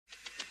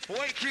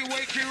Wakey,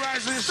 wakey,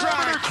 rise and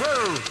shine.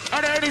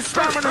 Are there any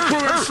stamina crew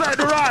inside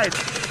the ride?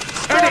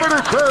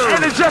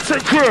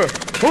 Energetic crew.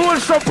 Who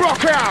wants to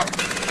Brockie out?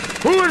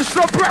 Who wants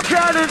to Brockie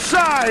out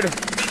inside?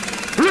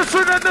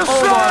 Listen in the sun.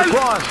 Oh my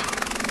gosh.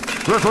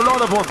 There's a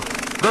lot of them.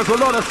 There's a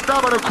lot of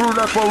stamina crew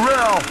left for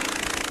real.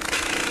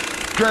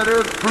 Get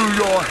it through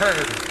your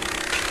head.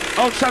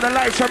 Outside the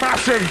lights are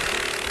massive.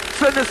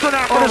 Send this one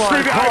out for the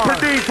Stevie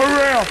IC3 for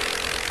real.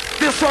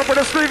 This one for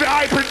the Stevie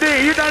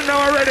IC3. You don't know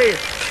already.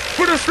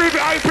 For the Stevie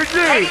IC3.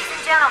 Ladies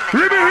and gentlemen.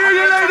 Let me hear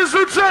you, ladies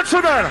and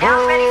gentlemen.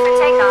 Now ready for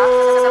takeoff,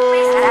 so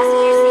please fasten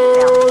your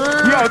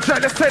seatbelt. Yo,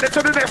 Jack, let's take it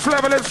to the next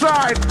level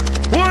inside.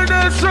 One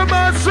dance to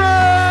myself.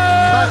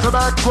 Back to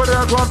back, 20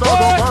 and 1,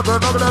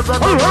 another let's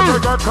back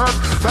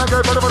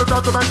it, but it's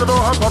not to make the door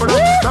hot, probably.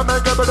 Come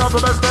and get it up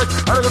the best neck.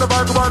 I'm gonna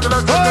find the one that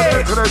let's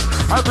get into this.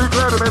 As we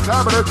clear them, it's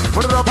happening.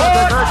 Put it up like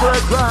a neck for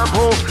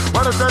example.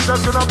 When it's dead, that's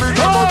gonna be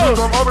double to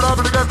them. Open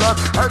up and get that.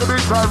 And the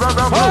beach side, round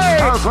down,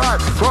 outside,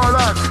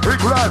 twilight,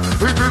 equalize,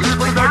 equalize,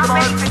 put it down the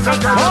line.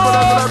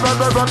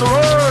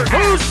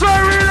 Who's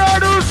sorry, Lord?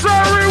 Who's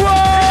sorry,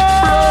 what?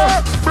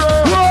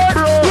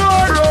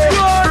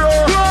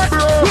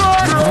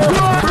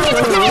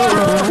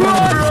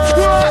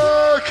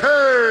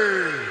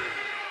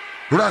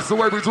 That's the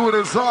way we do it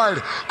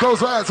inside.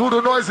 Goes right to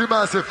the noisy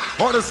massive.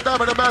 On the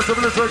stamina massive,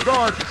 listen,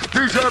 God.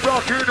 DJ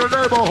Brockie in the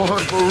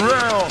neighborhood, for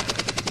real.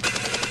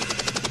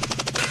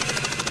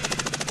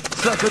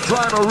 Second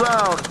time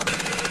around.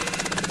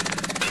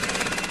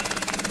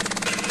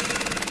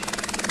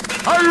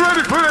 Are you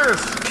ready for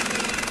this?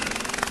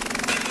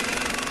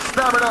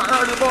 Stamina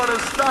early morning,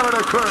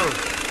 stamina crew.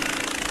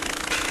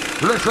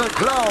 Listen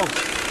close.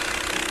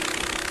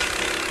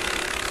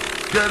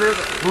 Get it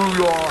through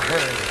your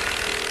head.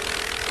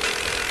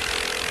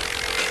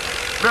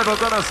 Never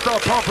gonna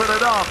stop pumping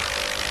it up.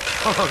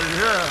 Oh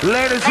yeah.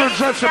 Ladies and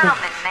gentlemen,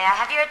 may I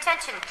have your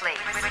attention, please?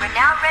 We're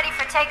now ready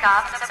for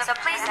takeoff, so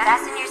please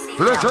fasten your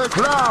seatbelt. Listen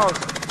cloud.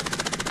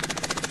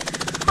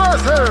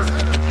 Massive.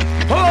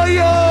 Oh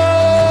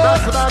yeah.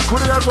 That's the man,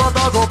 Kudi and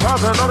Guantazo,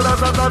 passing. None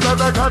of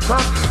that can't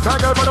touch. Can't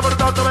get rid of it,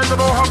 not to make the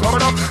know how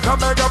coming up. Come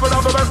back up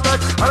without the best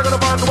neck. I'm gonna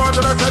find the one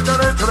that I take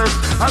that into this.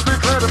 As we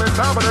clear them in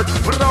time with it.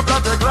 Put it up,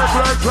 that take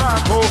like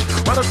triangle.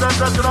 When it's dead,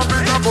 that's gonna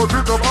be double.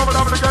 Treat them over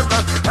and again.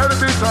 And the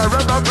beach side,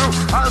 red down through.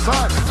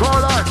 Outside, draw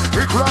a line,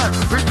 equalize.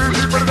 Big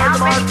put it down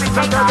the line.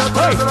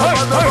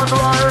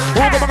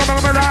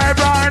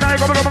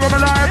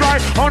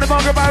 Only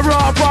monkey by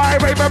raw five,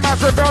 rape and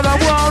massive builder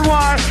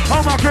worldwide.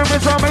 I'm a human,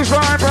 some is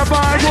trying to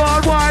provide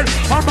worldwide.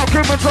 I'm a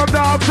human, some the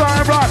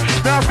outside, right?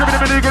 Now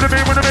Skibadee, gonna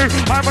be with me.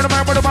 I'm with a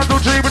man with a 1, 2,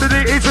 3 with the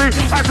DET.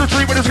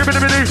 IC3 with the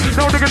Skibadee,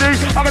 no diggity.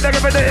 I'm gonna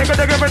give it,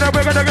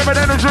 we're gonna give it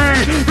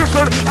energy.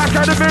 Listen,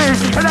 Academy,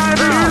 and I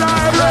be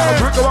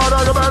live. Drink the water,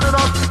 you're bad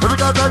enough. If you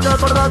can't take it,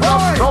 put it back up.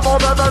 No more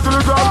bad to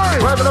the drum.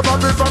 We're gonna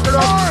bump it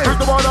up. Drink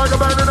the water,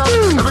 you're bad enough.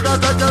 If you can't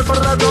take it, put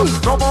it back up.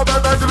 No more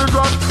bad to the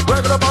drum.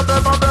 We're gonna bump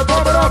it up.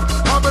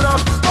 Pump it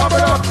up, pump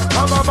it up,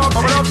 pump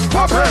it up,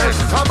 pump it up,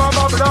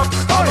 pump it up,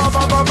 pump it,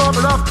 pump it up, pump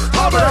it up,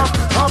 pump it up,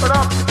 pump it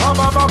up, pump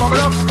it up, pump it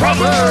up,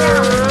 pump it.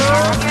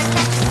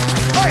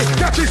 Hey,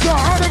 get this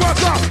on the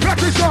water, get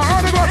this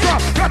on the water,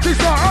 get this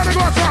on the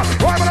water.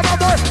 Why am I about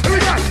that? Here we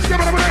go. Give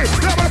it away,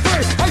 level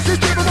 3. I see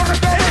people want to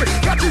go with it.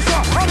 Get this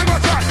on the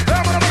water.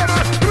 Level 3.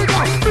 Here we go.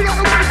 We got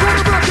the money for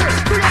the bracket.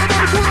 We got the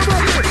money for the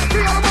bracket.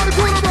 We got the money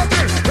for the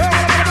bracket.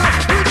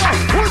 Here we go.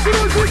 What's the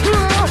noisy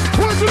girl?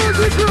 What's the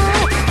noisy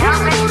girl? What's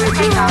the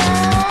noisy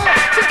girl?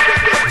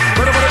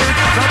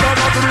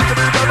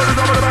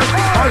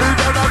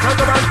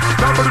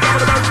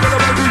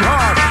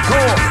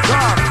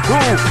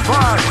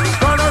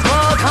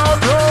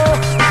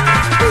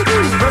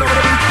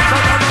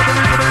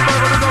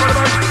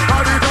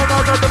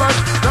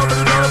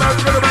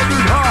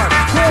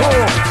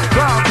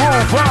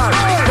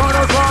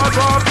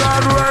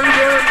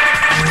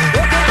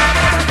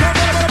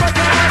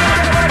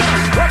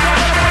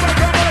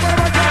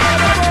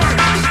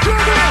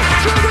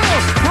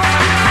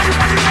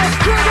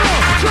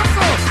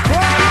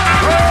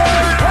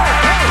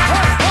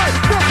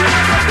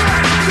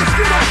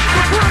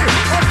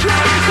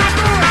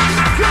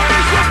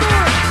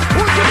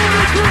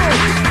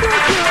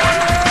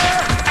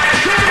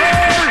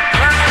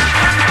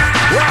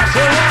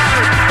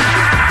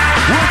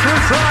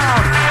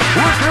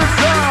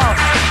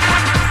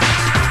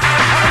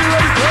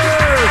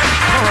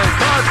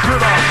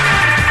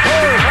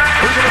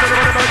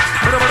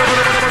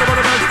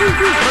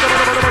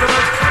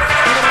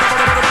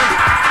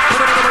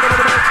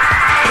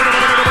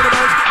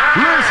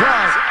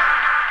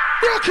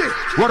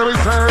 What do we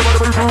say? What do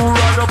we do?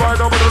 Ride the bike,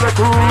 over the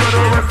crew, and the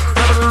rest.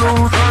 Never to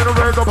lose, trying to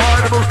raise the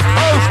party moves.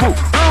 Old school,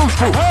 new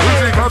school. We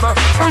think of the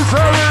who's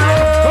sorry,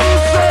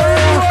 who's sorry.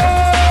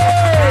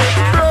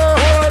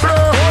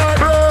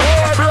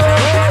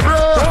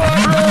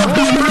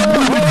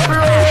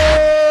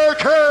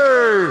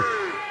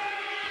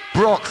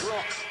 Brocks,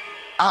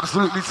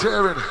 absolutely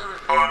tearing.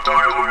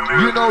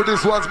 You know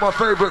this one's my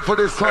favorite for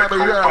this time of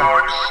year.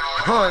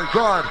 Oh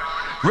God,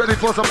 ready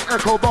for some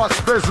Echo Box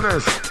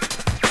business.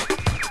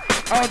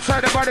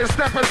 Outside the body,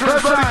 steppers to the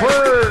side.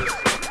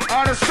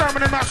 All the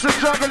stamina massive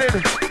juggling.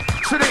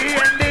 To the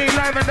E&D,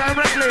 live and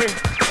directly.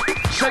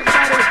 Shake the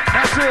body,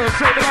 that's you.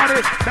 Shake the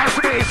body, that's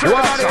me. Shake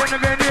the body in the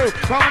venue.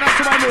 Coming up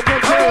to my look,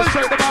 that's you.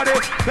 Shake the body,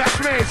 that's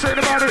me. Shake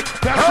the body,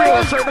 that's you.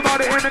 Shake the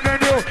body in the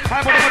venue.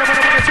 I'm gonna do.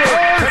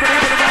 I'm gonna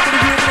make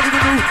it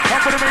do.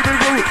 I'm gonna make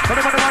it do.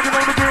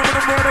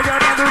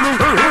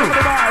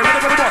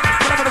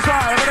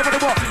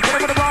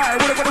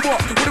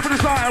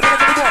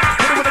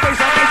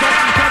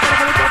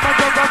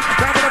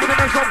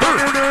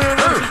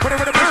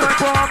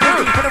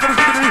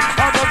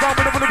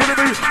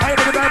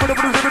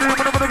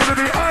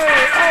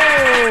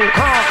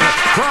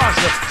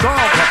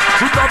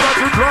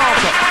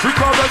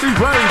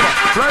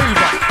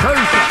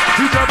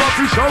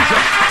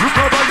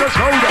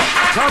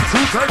 Time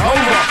to take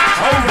over,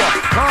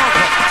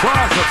 conquer,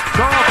 crosser,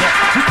 conquer.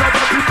 She got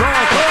the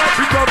conquer,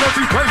 she got the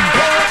favor,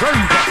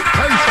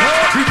 taste.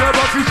 She got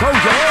the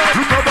soldier,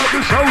 you got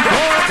the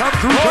shoulder.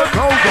 Time to take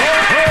over.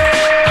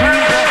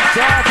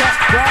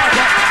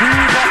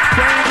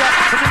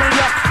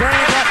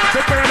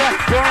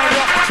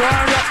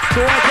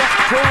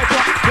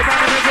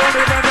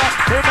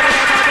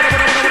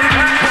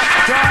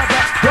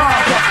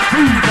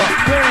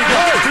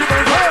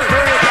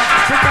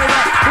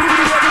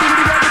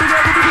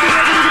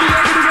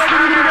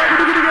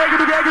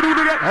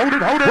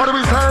 Hold it. What do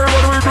we say?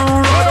 What do we do?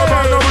 Right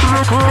about the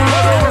crew.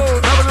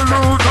 Never to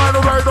lose, trying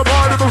to raise the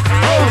party.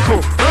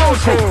 Old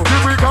school.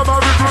 Did we come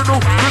out with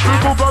new? Did we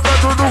move up and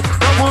new?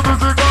 That's what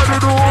music got to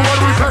do. What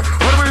do we say?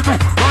 What do we do?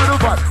 Right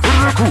about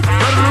the crew.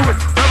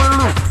 Never to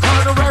lose,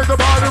 trying to raise the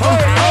party.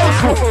 Old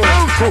school.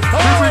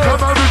 Did we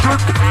come out with new?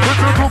 Did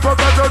we move up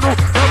and new?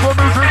 That's what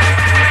music.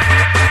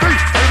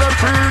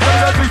 NMC,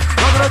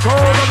 I'm gonna go,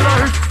 I'm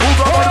gonna hit. Move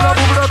up,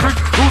 move up,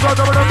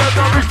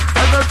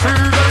 NMC,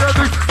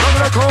 I'm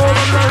gonna go,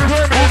 I'm gonna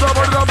hit. Move up,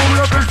 move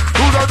up,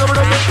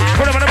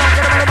 put him in the back,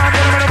 get him in the back,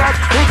 get him in the back.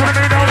 Who's gonna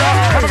be down there?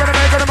 I'm gonna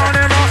make it a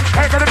money, man.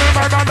 Hey, gonna be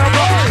my man, man.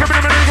 Give me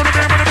the money, gonna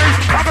be my money.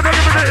 I'm gonna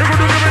give it, I'm gonna give it, I'm gonna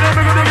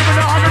give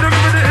it, I'm gonna give it, I'm gonna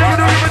give it,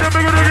 I'm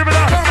gonna give it.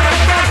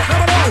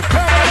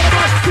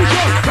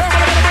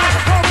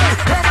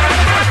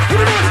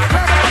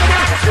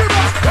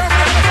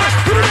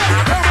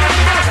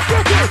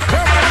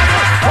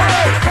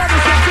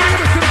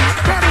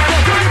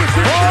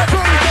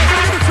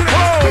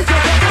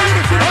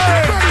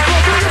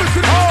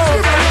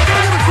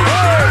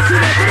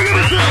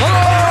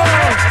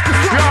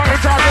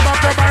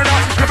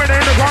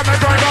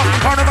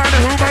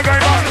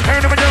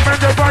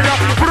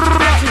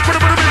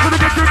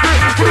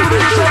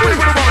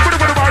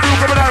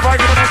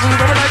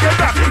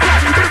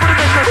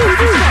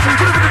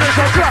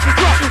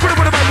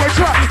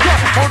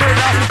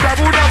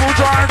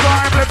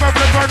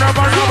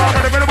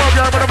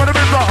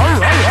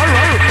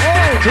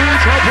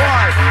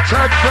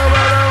 Check the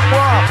wedding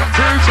walk,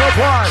 teach a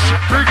boy,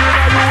 thinking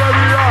of you where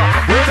we are,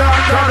 without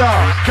dada,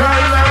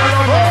 can't let it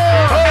over.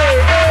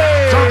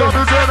 Check up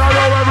the scene, I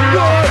know where we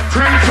are,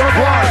 teach a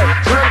boy,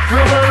 check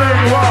the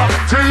wedding walk,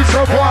 teach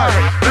a boy,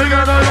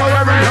 thinking of you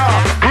where we are,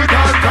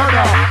 without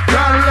dada,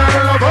 can't let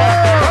it over.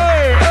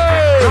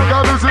 Check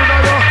up the scene,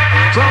 I know,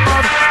 jump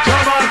on,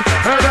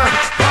 and then,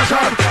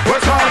 passion,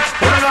 what's on,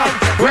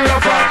 we are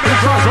from the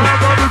cross, and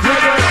I'm gonna do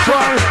this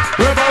one,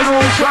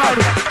 revolution,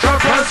 jump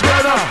and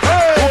spread up.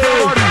 Come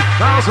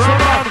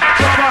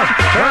on,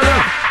 and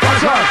then,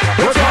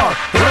 what's up,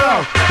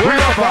 we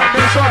are back,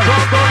 this one,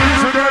 jump the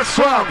music and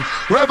swam,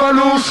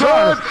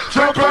 revolution,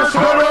 jump and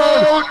spread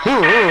out.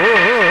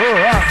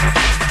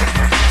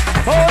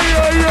 Oh,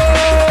 yeah,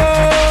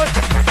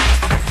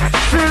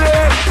 see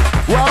it,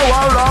 wow,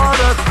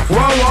 Lord,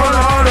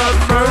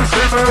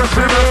 mercy,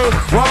 me,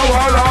 wow,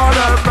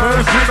 Lord,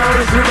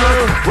 mercy, me,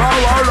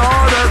 wow,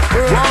 Lord,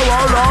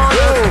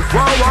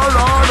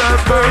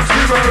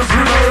 mercy,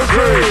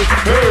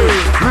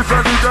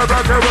 listen to the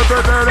back of the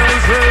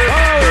tendency.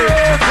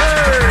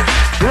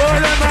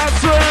 Rolling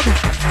massive,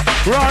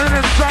 running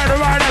inside the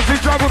ride as we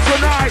travel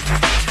tonight,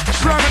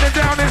 slamming it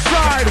down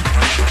inside,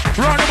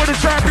 running with the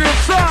champion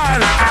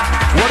side.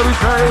 What do we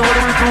say? What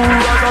do we do?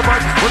 Right up,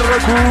 what do they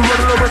do? What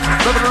do they win?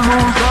 Never to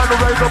lose, trying to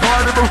raise the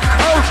party move.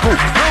 Old school,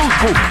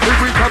 if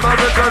we come out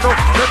of the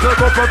let's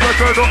go for the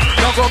turtle.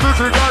 Now go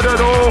music, I don't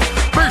know.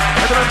 Me,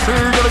 NMC,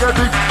 gonna get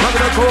deep, I'm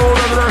gonna go,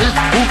 I'm gonna hit.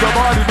 Move the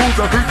body, move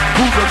the feet,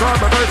 move the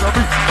drum, and make the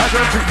beat.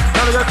 NMC,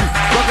 gonna get deep,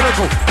 I'm gonna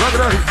go, I'm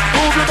gonna hit.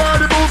 Move your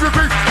body, move your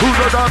feet, move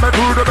the drum, and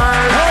move the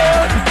band.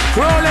 Hey,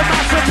 rolling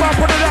massive pop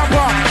on the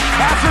rapper.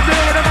 That's the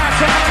deal with the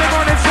match, I'm the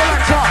morning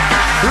selector.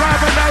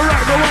 Live and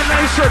direct, the One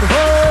Nation.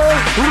 Hey,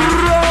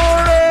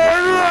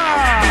 rolling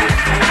round.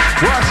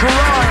 What's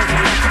right?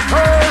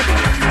 Hey,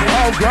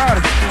 oh God.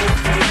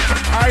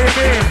 How you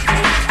been?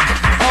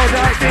 Oh,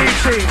 that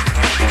DT.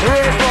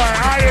 Red boy,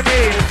 how you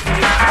been?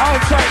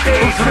 Outside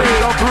DT.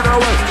 Don't put it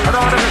away. And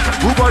on it.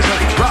 Who boys it?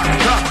 Rock,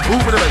 rock,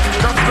 move it away.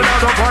 Jump it down,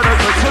 don't point it.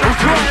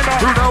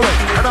 Put it away.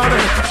 And on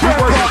it. Who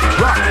boys it?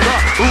 Rock,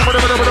 rock, move it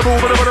away.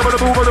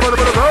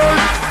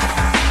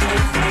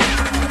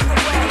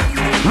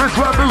 Let's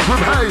run moves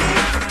with haste.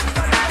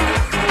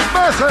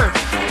 Massive.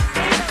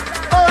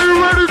 Are you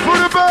ready for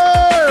the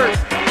band?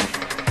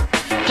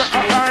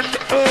 And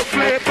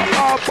flip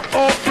up,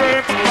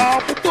 flip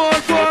up,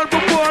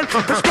 one.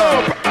 Let's go.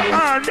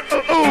 And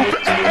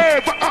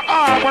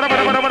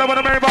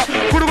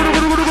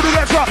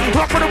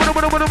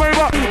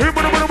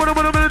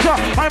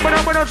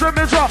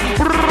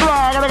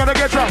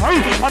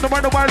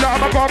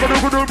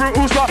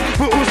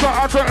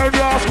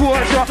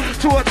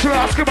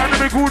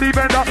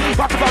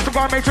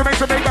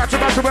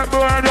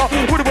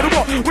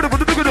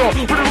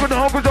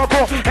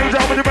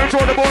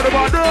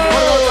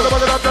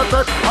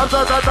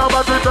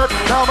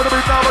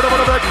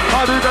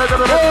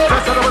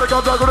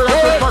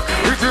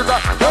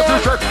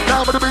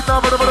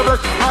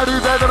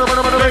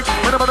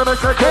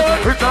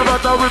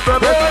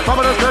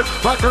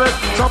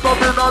jump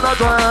up in on a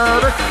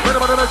drag.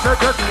 Minimum next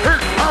second, hit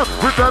out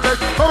with the neck.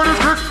 Over this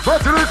kid,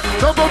 watch this,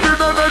 jump up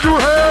in on a new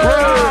head.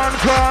 Run,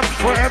 come,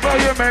 wherever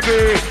you may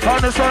be. On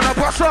the sun up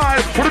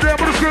outside, what the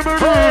devil is screaming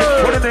me.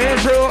 What the name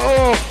show,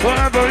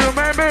 wherever you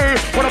may be.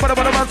 What about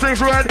the man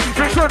sings red?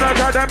 Fix on the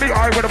academy,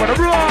 I would have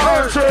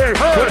run, say,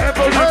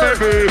 wherever you may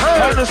be.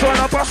 On the sun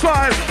up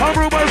outside, I'm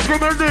rumors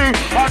screaming me.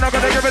 I'm not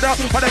gonna give it up,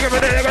 I'm gonna give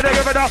it up, I'm gonna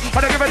give it up, I'm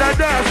gonna give it a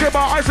dance. Give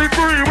my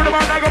IC3, what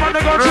about that? I'm gonna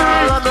go to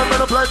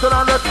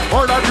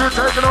all that you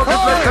taking on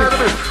this next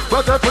enemy.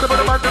 But then put him in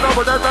the man, you know,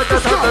 but that's like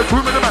this. There's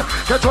 2 minutes, man.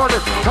 Get on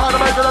it. Trying to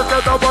make it, let's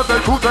get down, but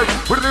then 2 take.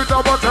 We need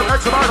down, but then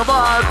X amount of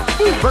vibe.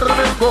 Better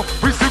than Ingo,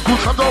 we see good,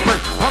 come down, play.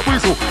 Hot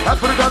weasel. That's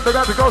for the gun, they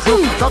got to go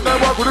through. Some men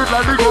walk with it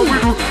like Nico, we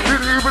do.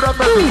 Didn't even have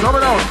message.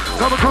 Coming out,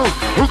 coming cool.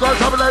 Who got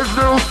some of these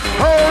news?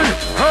 Hey,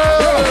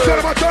 hey. Yo, son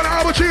of a ton of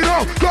Albertino.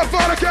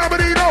 Godfather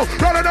Cabinino.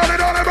 Rolling on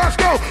it,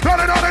 Vasco.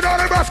 Rolling on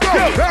it, Vasco.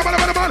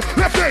 Elman,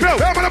 left leg.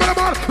 Elman,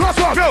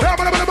 last one.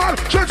 Elman,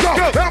 chinch off.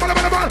 Elman,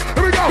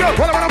 here we go.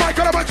 What about the mic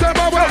on the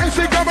tempo? With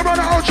AC coming on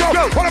the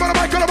outro. What about the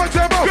mic on the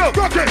tempo?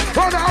 Brockie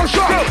on the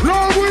outro.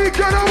 Long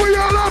weekend and we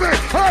all love it.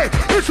 Hey,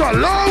 it's a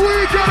long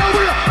weekend and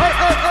we hey.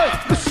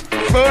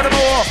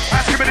 Furthermore,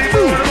 Skibadee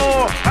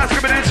furthermore.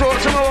 Skibadee talk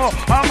some more.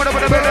 I'm gonna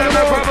put a bit of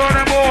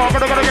more. I'm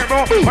gonna get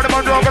more. What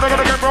about you? I'm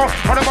gonna get more.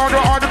 What about you?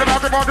 On to the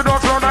bathroom, on to the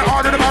dogs, on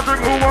to the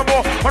bathroom. Who want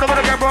more? What about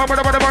the get more? What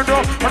about the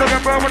bundle? What about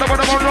get more? What about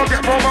the bundle?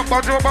 Get more,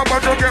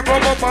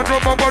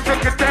 bundle,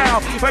 get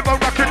down. We're gonna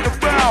rock it the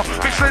bow.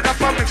 Mixing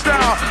up, mix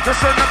down.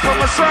 Listen up for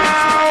my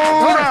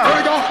sound. Here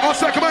we go. On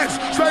segments.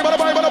 Stay by the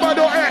bundle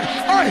end.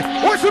 Hey,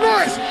 what's the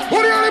noise?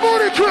 What the early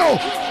morning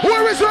crew?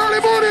 Where is the early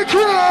morning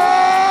crew?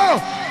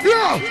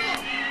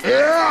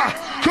 Yeah.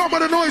 Come on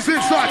the noise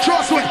inside.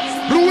 Trust me.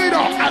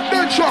 Ruido and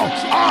Dentro.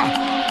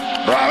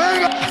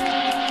 Venga.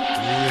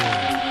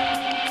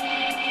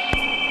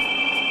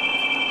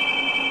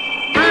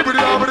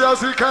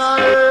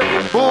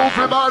 Move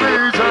with my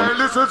DJ,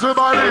 listen to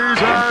my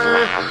DJ.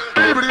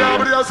 Move with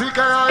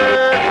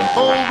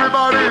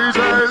my DJ,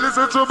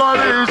 listen to my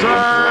DJ.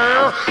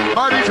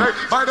 My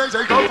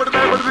DJ, go for the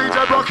man with the DJ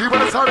Brockie.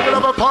 When it's time to get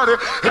up a party,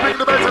 he bring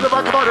the bass in the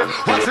back of body.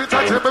 What's it,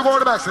 touch it, we want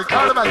the maxing,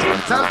 count the maxing,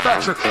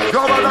 satisfaction. Go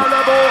on that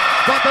level,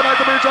 got the back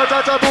of me, touch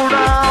a move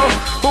now.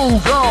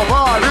 Move your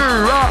body,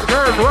 rock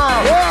and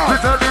roll.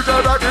 Listen DJ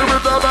back here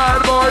with the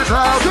bad boys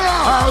house.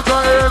 Out the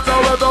hands,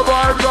 over the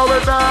vibe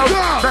going down.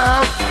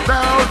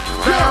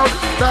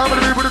 Down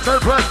with the people with the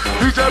 10 press.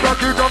 DJ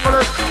Brockie, jungle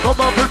it.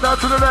 Come on, put that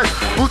to the next.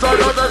 Who's on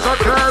that next? I'm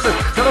climbing.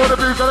 Tell her what the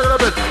beat, tell her what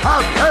the beat.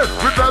 Out, hey,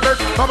 with that bitch.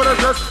 Come on,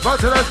 let's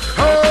watch it.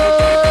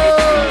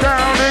 Hey!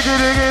 Down, dig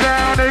it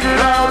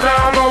down,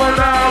 going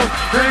down.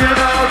 Dig it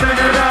down,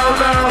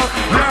 down.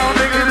 Down,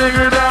 dig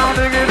it down,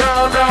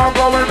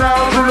 going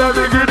down. To the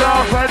dig it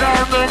down, right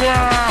down the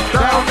ground.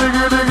 Down, dig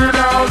it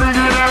down,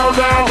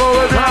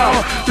 going down.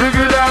 Dig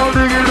it down,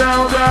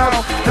 down.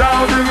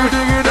 Down, dig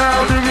it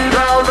down,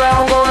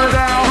 going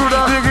down. To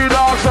the dig it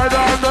upside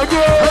down the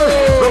ground.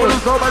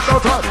 No make no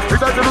time. He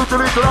does the loot to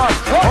lead the line.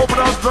 Open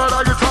up, blood,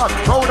 I get time.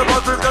 Throw the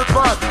buttons, get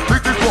fine.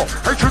 Big this wall,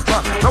 hatred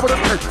time. Number them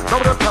take,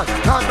 number them time.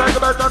 Can't make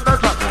a bad done that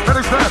time. Then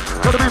he stand.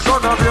 Gonna be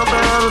son of the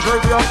man, is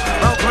radio.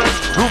 Now play,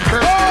 room can.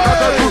 Got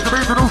that truth to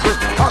be the new thing.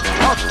 Hot,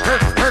 head.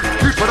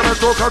 Keep for the man,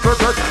 go,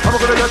 concentrate. I'm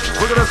gonna get,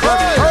 we're gonna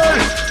sweat.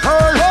 Hey.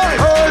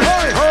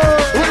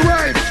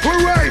 We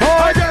rain.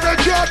 I get the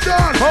job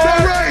done. The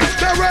rain.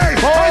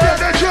 I get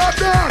the job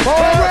done. The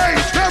rain.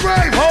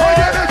 I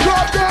get the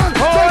job done.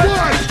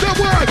 The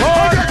word.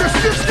 I get the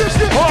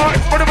skip.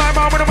 What am I,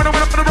 man? What am I,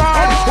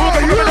 who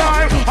can you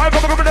die? I'm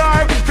gonna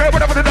die. Get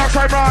whatever the dark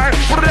side ride.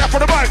 Put it there for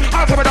the bike.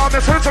 I'm coming down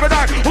this hill, so I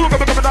die. Who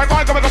gonna die?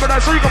 I'm gonna die.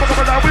 So you gonna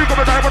die. We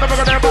gonna die. What am I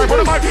gonna die? What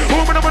am I? Who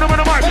am I?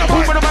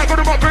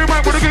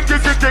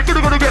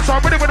 Gonna get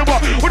some. What are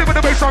you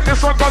gonna make some? This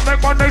song gonna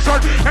make one nation.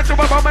 And to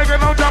my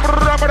making on jam.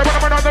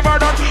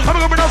 I'm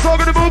gonna be not so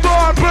gonna move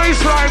on.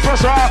 Baseline for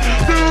sure.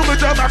 Do me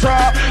the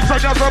matter. So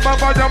just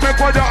remember you make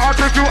what you are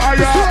to do.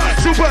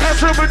 Super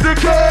S with the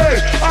K.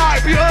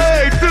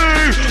 IBAD.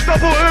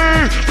 Double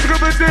E.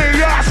 Skibadee.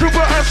 Yeah.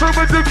 Super S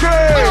with the K.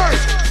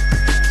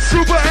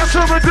 Super S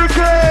with the K.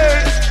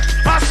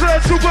 I said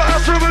Super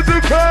S with the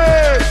K.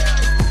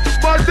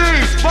 My D.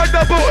 My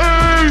double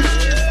E.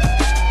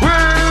 We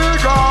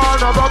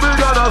gonna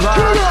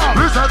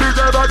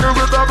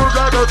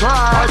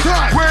right.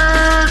 We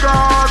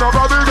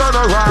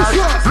gonna ride.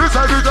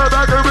 Listen to the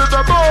back with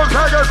the boom,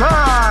 take it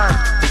time.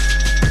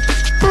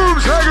 Boom,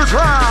 take it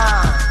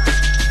time.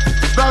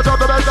 Now drop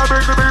the back and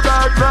bring the beat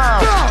back now.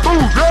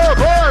 Move your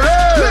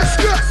body. Let's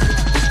go.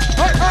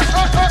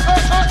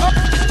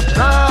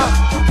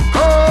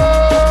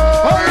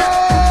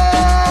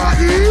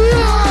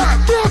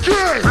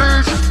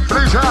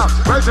 Bleach out,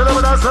 raise it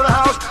over to the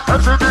house.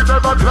 MC3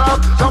 never clap.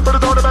 Jump in the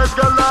door, the bass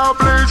get loud.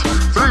 Bleach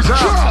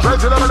out,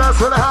 raise it over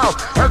to the house.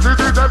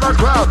 MC3 never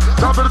clap.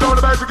 Jump in the door,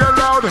 the bass get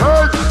loud.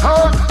 Hey,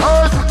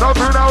 don't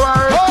be no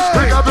way.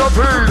 Pick up your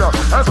feet,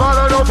 that's why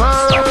they don't pay.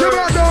 I give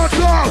that dance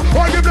song,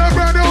 I give that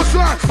brand new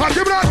song. I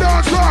give that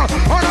dance song,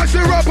 and I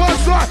see rap on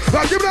slide.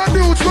 I give that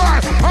new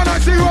slide, and I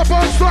see rap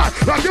on slide.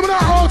 I give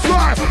that old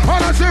slide,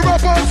 and I see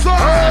rap on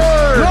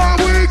slide. Long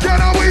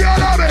weekend and we all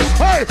love it.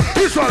 Hey,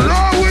 it's a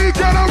long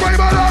weekend and rave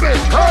I love it.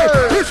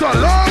 Hey, it's a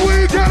long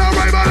weekend and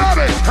rave I love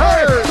it.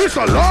 Hey, it's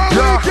a long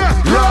weekend.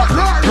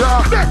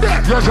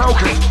 You're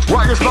joking,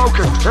 what you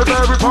smoking? It's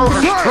every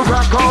potent. You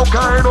got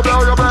cocaine, will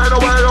blow your brain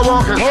away, you're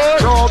walking.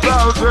 Your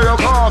blouse to your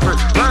coffin,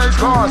 range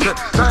caution.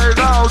 Say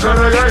no to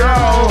the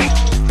yo.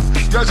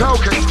 You're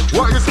joking,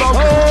 what you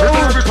smoking? It's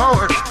every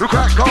potent. You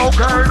crack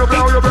cocaine, will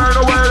blow your brain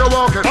away, you're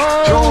walking.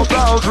 Your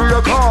blouse to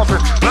your coffin,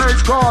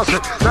 range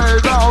caution. Say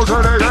no to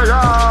the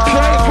yo.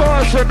 Take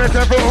caution, make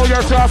it fool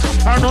yourself.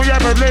 I know you're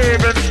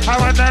believing. I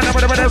want to know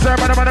what they say,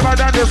 but I'm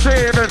done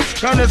deceiving.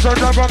 Can listen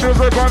to some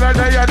music for the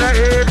day and the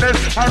evening.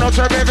 I know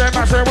to be them,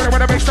 I say when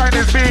the big sign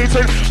is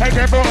beating. I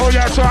can fool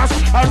your trust.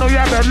 I know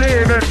you're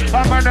believing.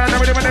 I'm not know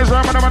what they say,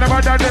 but I'm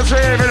done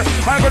deceiving.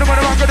 I'm going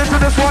to get into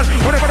this one.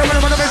 When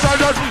the big sign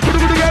does.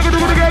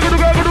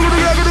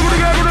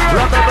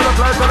 Rock up in the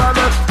place that I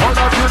live. All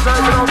that you say,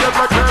 you don't get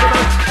like that.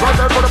 Rock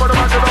that for the money,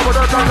 man, over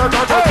the time,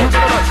 that's all you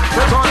get.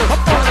 That's all.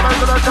 Turn the man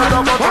to the stand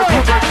up, what's the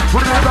two things?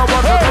 Put it in the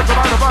water, take the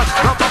man to fight.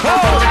 Rock the place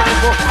that I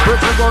live.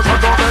 Which it goes, I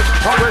don't make.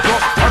 I'll wait for.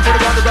 I put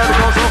it on the bed, it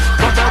goes up.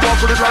 Rock that walk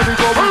with it, like it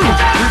goes.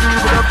 We do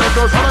with them, that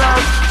goes. Come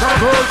out, come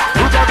good.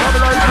 Who got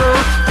coming like you?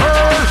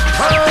 Hey,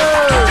 hey.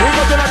 We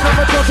got to let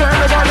them go to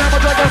everybody. I'm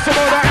going to take some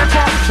more that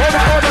enter. Hold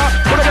that order.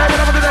 Put it down,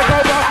 whenever they go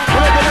over.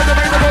 Put it down, the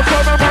main, the go,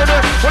 so no money.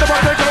 What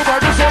about they go over?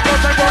 This one,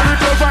 they go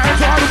over.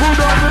 Enter how the food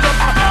on with them.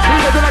 We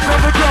got to let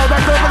them go.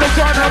 Like over the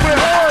sun, and we're.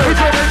 We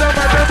take it down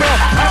by the bill.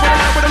 I'm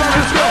going to let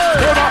them go.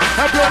 Over.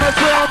 I'm going to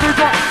sell. We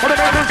got. What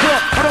about this girl?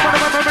 I don't want to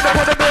remember to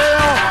put the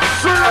bill.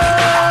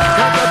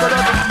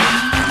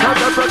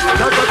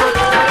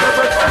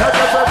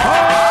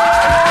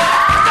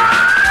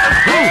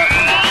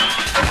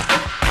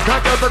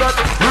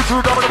 You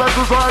two double the best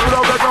to slide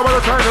without that double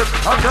the tennis.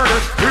 I'm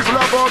tennis, he's a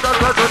love all that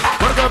tension.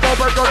 When I get more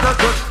break on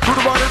tension, to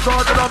the one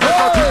inside and I'm in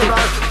my team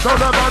tonight. Don't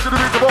let man to the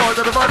beat the boy,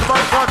 then the man to my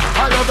front.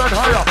 Higher than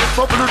higher,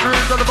 more for the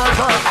dreams than the my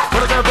time.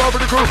 When I get more for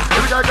the crew, if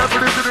you can't get for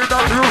this, you need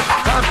that to you.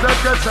 Time set,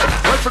 get set,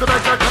 wait for the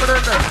back that coming in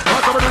there.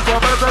 I'm coming in for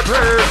a minute,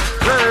 please.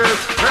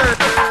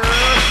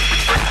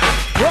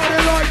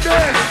 Running like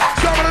this.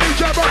 Some of the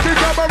DJ Brockie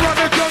come and run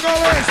the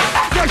jungle is.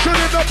 Nation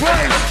in the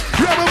place.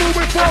 Yeah, we're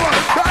moving forward.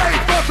 The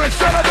 8th birthday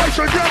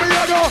celebration. Yeah, we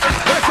go.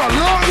 It's a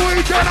long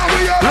weekend and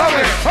we all love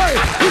it. Hey,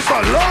 it's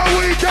a long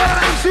weekend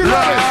and MC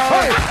love it.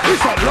 Hey,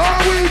 it's a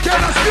long weekend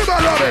and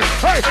Skibadee love it.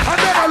 Hey, I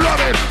never love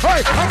it.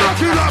 Hey, I'm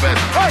Brockie love it.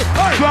 Hey,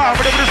 hey. I'm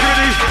with the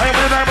Skibadee. I'm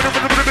with the diamond of the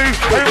Skibadee.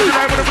 I'm with the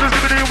diamond of the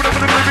Skibadee. I'm with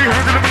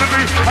the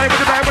Skibadee. I'm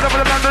with the diamond of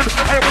the London.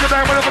 I'm with the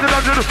diamond of the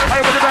London.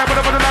 I'm with the diamond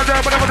of the London.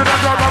 I'm with the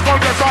diamond of the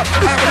London.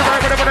 I'm with the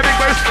diamond of the big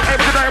bass. I'm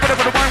with the diamond of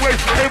the one way.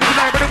 I'm with the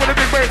diamond of the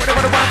big bass. I'm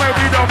with the one way.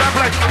 We don't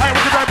play. I'm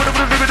with the diamond of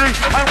the Skibadee.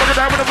 I'm with the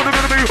diamond of the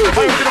Skibadee.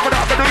 I'm with the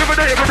diamond of the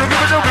Skibadee. I'm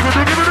with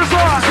the give it a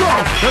song. Go.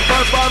 If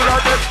I'm bad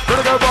like this,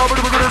 gonna go forward,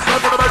 we're gonna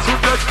step on the back,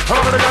 shoot neck.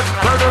 I'm gonna get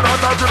burning on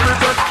that to the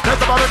reset. Get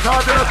the bottom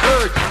card in a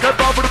third. Get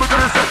forward, we're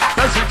gonna set.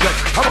 Let's shoot check.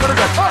 I'm gonna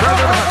get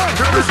burning on.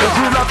 If this is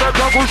you love that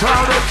jungle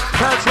shouting,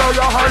 can't slow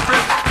your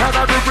heartbeat,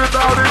 cannot live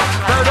without it.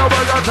 They know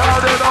where you're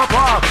down in the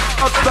park.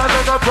 I'm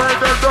standing up, praying,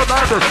 there's no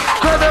matter.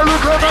 Can they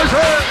look at my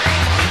head?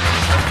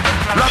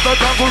 Let the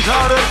jungle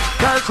shouting,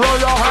 can't slow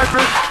your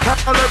heartbeat,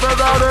 cannot live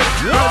without it.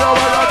 They know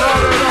where you're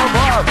down in the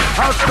park.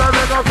 I'm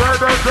standing up, praying,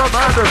 there's no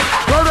matter.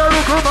 Can they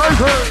look at my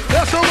head?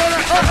 Yes, so what?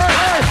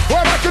 Hey.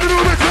 What back to the new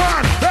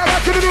return? What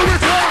back to the new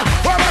return?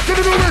 What back to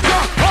the new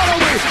return? All the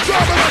way.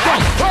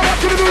 What back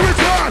to the new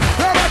return?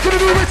 What back to the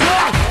new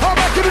return? What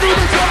back to the new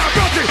return?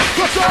 Brockie,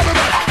 what's all of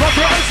that? What's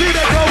all I see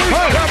that going?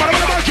 Hey, what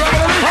about my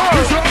trouble?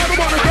 This is all I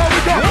want to go. We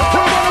go.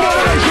 What about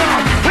the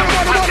nation? What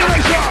about the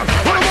nation?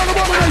 What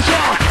about the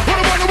nation? What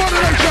about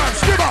the nation?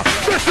 Skibadee,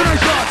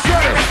 destination,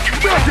 steady,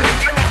 Brockie,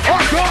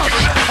 on touch,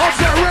 on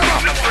the river,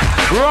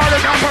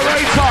 rolling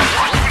operator,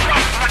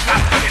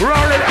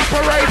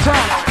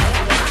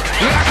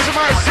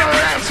 maximize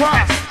selector.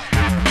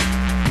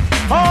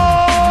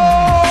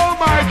 Oh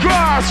my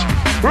gosh,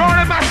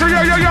 rolling master, yo.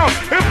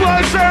 If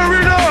I say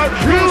reload,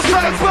 you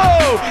say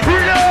boom,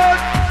 reload.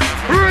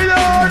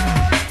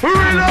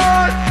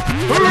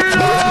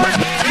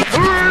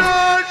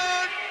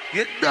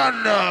 You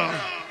done now.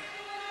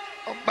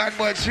 I'm bad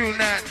boy tune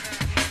that.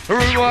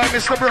 Rewind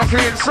Mr.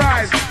 Brockie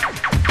inside.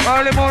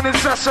 Early morning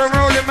session,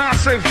 rolling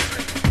massive.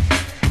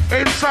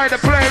 Inside the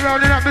play,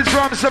 rounding up the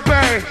drums to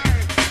bay.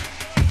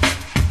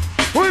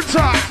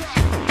 Winter.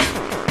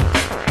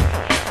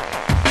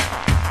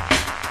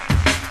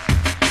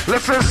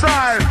 Let's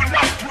inside.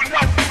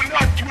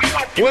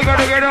 We're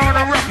gonna get on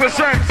and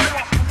represent.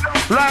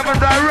 Live and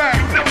direct.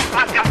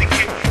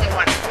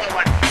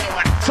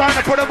 Time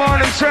to put them all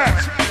in check.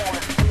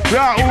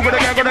 Yeah, who gonna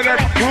get, yeah,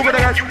 who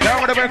gonna make,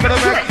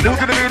 who's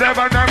gonna be there,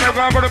 man,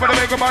 I'm gonna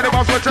make a body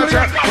boss with check,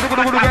 who's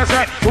gonna be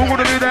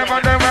there,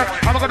 man,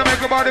 I'm gonna make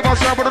a body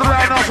boss, I'm gonna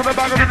round off on the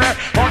back of the net,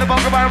 on the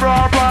back of my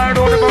raw blind,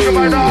 on the back of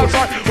my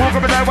outside, who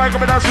can be there, why can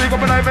be there, see, can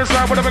be there,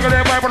 inside, put the back of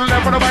the right, put the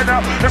left, put the right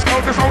now, let's go,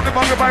 this on the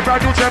back of my brand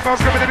new check, I'm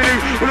skipping the mini,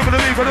 we're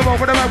gonna leave for the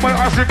moment, the back, my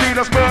IC3,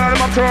 let's burn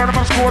them, I'm turning,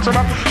 I'm scorching,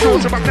 I'm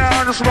shooting back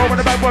down, the slow, in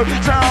the back,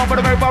 sound, but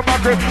the back, my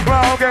back,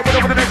 well, get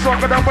with the next song,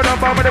 but I'm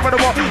whatever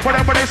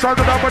they sound,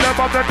 the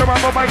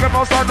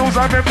microphone start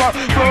losing me for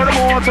blow the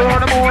more,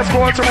 turn the more,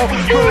 scorch them more,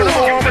 blow the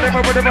more,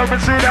 whatever,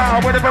 see now,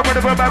 whatever,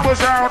 back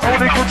was out,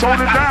 only control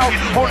it down,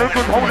 only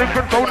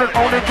control it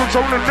down,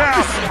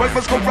 but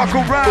must go rock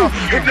around,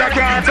 if you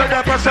can't tell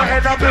that person,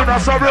 end up in a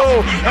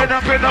sorrow, end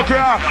up in a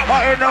car,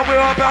 or end up with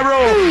a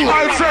barrel,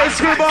 I say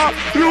Skibba,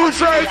 you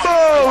say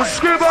Bo,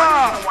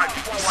 Skibba,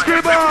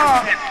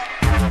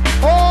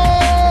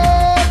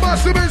 oh,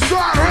 massive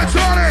inside,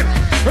 returning,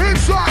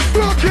 inside,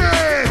 Brockie,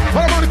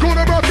 I'm on the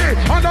corner, Brockie,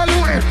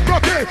 undiluted,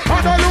 Brockie,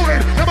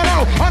 undiluted, never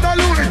know,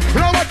 undiluted, you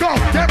know what go,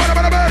 yeah, bada,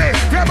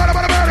 yeah, bada,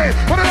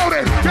 put it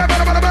loaded, yeah,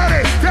 bada, yeah,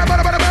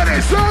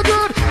 bada, so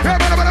good, yeah,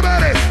 bada,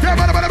 yeah,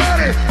 bada, put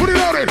it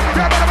loaded,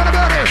 yeah, bada,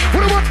 put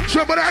it on,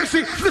 jump on the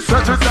IC, listen.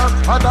 Touch it down,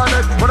 I done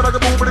it, when I make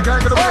a move, but it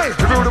can't get away, if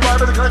you the right,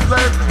 but it can't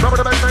play,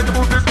 remember the back, make the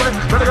move this way,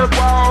 better get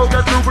wild,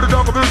 get through with the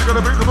jungle music,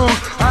 gonna bring the moves,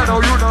 I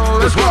know you know,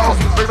 let's go,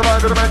 bring the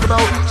mind, gonna make the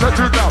move, touch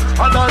it down,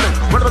 I done it,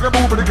 when I make a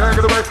move, but it can't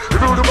get away, if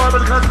you the right,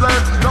 but it can't play,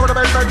 remember the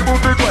back, make the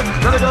move this way,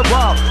 better get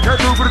wild, get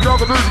through with the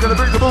jungle music, gonna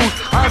bring the moves,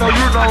 I know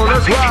you know,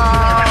 let's go.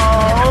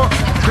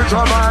 Switch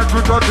our mind,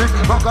 switch our thing,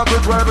 rock up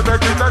this way, but they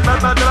keep that,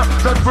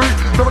 set free,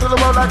 coming to the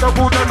world like a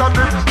food and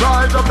nothing,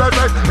 rise up that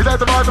way, it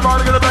ain't the mind,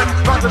 get a back,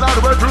 rockin' out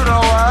the way through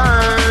no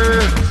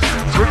way.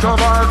 Switch our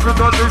mind, switch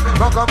our thing,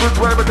 rock up this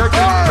way, but they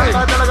keep that,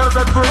 I gotta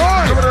set free,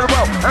 coming to the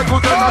world, and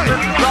food and nothing,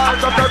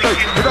 rise up that way,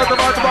 it ain't the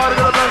mind,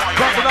 get a back,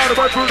 rockin' out the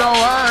way through no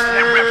way.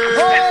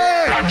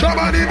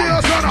 Germany be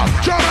a sonner,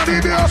 Germany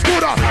be a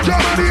scooter,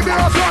 Germany be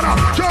a sonner,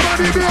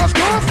 Germany be a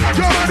scuff,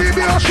 Germany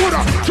be a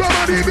shooter,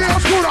 Germany be a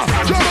scooter,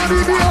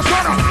 Germany be a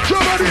sonner,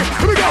 Germany,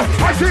 here we go,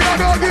 I see I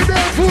gotta give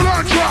them full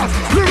on trap,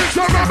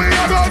 lyrics around me,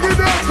 I gotta give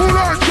them full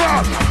on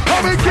trap,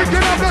 I've been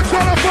kicking up the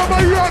tunnel from a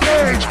young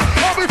age,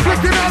 I've been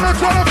flicking out the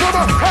tunnel from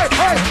a,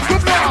 hey,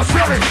 good now,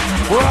 silly,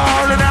 we're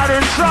all in out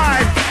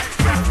inside,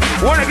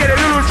 wanna get a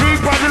little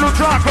deep, a little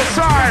darker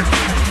side,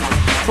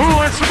 who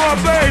wants more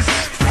bass?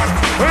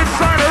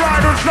 Inside the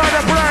ride, inside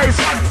the place.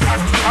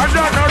 I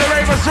don't know the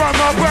ravens from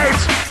my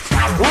base.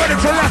 Ready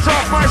to let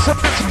off my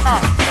submission.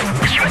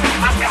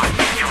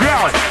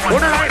 Yeah, what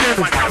the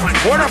lightning,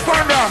 what the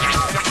thunder.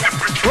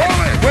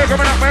 We're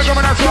coming up, we're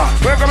coming out.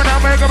 They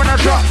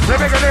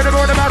make a little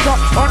bit of matter.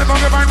 On the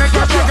monkey man, they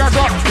catch up.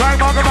 Like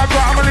monkey man,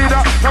 I'm a leader.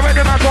 I'm ready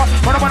to matter.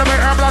 When I'm on the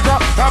way, I'm blatter.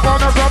 I'm on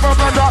the top of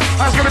thunder.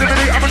 I'm giving it to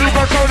me, I'm a new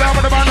control. I'm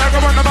on the man,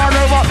 I'm on the man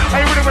over.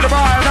 I'm with the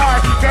bar and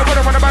I. Get with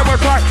him on the Bible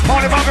side.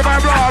 On the monkey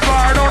man, blood,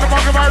 blood. On the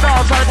monkey man,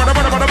 outside. On the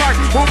mic.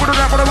 Who put it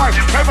up on the mic?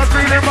 I'm a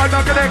feeling, but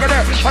not getting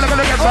it. I'm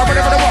gonna get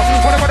somebody for the wall.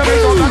 What about the way?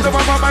 I'm the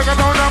one, my mic,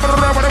 I'm on the road.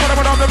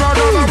 I'm the road.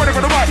 I'm ready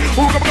for the mic.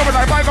 Who coming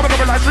like Mike?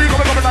 Coming like C,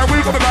 coming like we,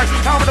 coming like.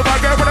 I'm the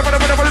mic,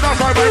 whatever the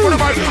outside, who put the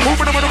mic, who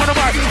put the mic,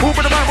 who put the mic, who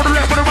put the left, who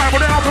put the right,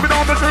 who the out, coming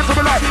down the street to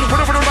the light, who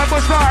put the mic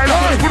for style,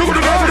 who the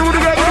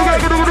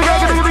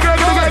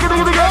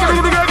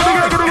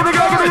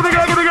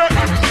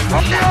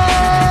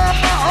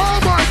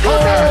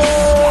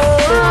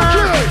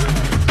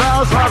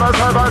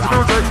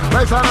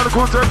Nice hand on the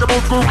cool set, the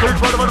move, cool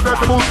kicks, whatever the best,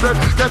 the move set,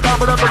 get down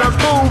with them,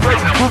 move it,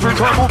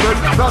 try move it,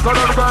 that's how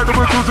the grind, the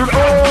move,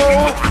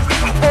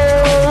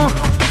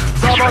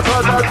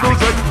 Sabotage that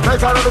music,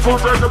 nice hand on the cool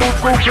set, the move,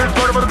 cool kicks,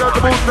 whatever the best,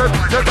 the move set,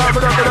 get down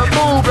with them,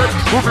 move it,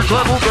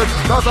 try move it,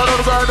 that's how the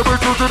grind, the move,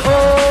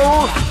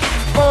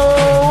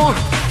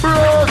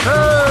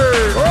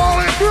 Brockie! Oh,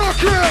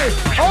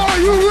 Brockie! Are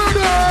you ready?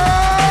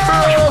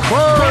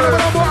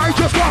 I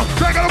just want,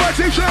 take it away,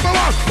 teach number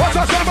one. What's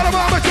that sound of the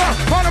moment? I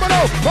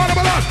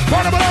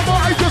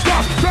just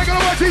want, take it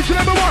away, teach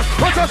number one.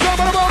 What's that sound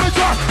of the moment?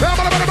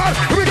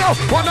 Here we go.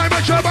 One night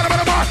mention,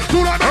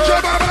 two night mention,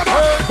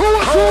 who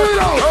wants to read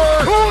out?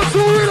 Who wants to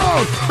read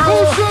out?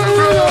 Who's to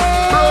read out?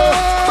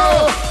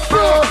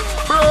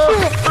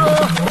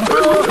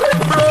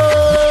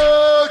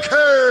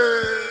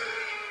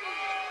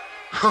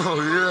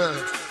 Oh yeah,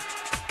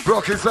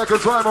 Brockie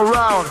second time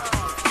around.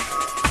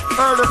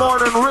 Early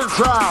morning rinse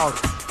out.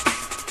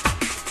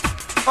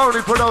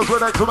 Only for those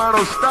with X amount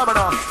of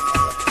stamina.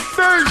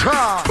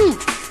 Danger!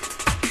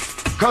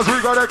 Cause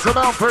we got X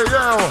amount for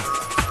you.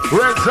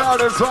 Rinse out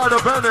inside the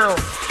venue.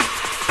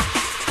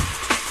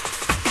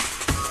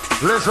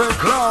 Listen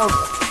close.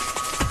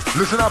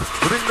 Listen up,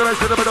 ring the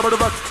bass in the middle of the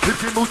bus.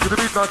 15 moves to the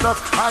beat, not stop.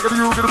 I got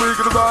you, get a ring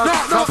in the bus.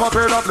 Now pop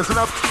it up, listen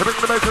up, ring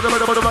the bass in the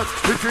middle of the bus.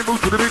 15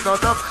 moves to the beat, not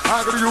stop.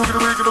 I got you, get a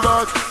ring in the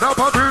bus. Now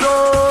pop it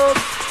up.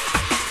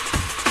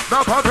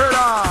 Now pop it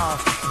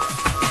up.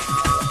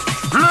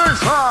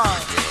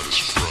 Listen.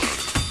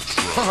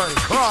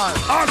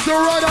 After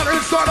right out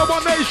inside of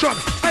our nation,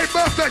 a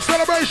birthday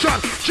celebration,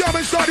 jam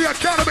inside the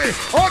academy.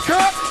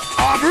 Okay,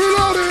 I'm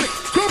reloading.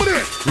 Coming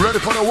in. Ready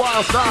for the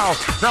wild style.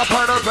 Now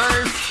play the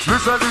bass.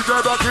 Listen,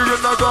 DJ Brockie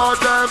in the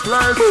goddamn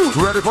place.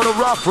 Ready for the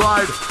rough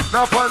ride.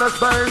 Now play the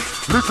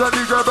space. Listen,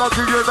 DJ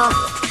Brockie in the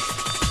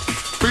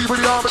people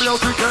the army, the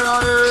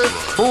OCKIA.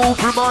 Move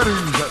your bodies.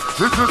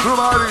 Listen to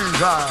my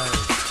DJ.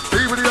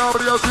 People the army,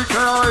 the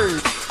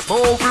OCKIA.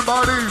 Move your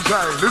bodies.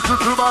 Listen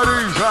to my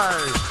DJ.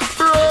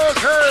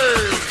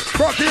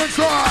 Brockie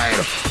inside,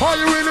 are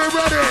you really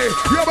ready?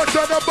 You ever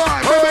turn the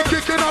vibe? We've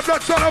been kicking up that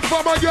tunnel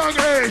from a young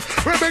age.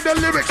 We make the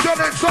lyrics on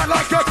inside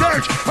like a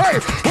cage. Hey,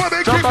 we've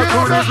been kicking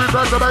up that.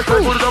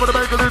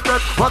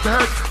 What the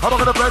heck? I'm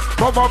gonna flex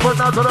from my foot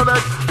now to the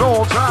next.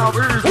 No child,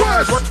 easy.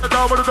 What the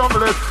down with the jungle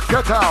is?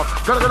 Get out,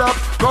 gotta get up,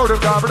 go to the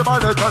guy with the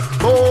mind head.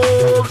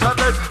 Boom,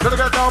 Sunday, gotta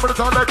get down with the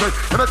sun electric.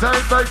 Entertain,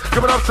 fake,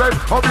 give it up, safe.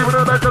 I'll be with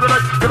the back to the neck.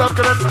 Get up,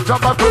 get in,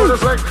 jump up to the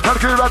swing. Gotta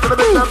keep right to the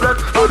big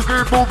template. Gotta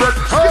keep moving.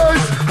 Hey,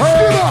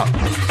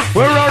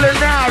 we're rolling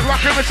now,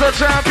 rocking with the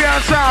champion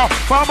sound.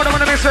 Bomb with the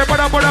mix it,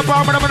 but I'm with the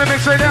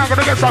mix it now.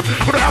 Gonna get some,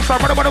 gonna have some,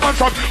 gonna want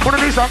some. One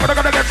of these, I'm gonna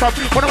get some.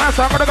 One of my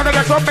songs, gonna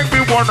get some. Make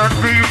me one and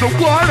be the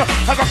one.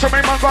 I got some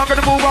man gonna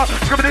move up.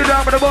 Skibadee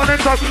down with the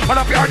morning sun. And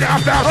up behind you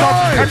after some.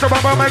 And some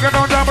mama make it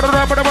on down with the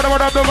run, but you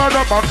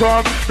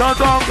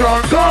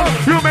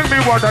make me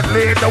one and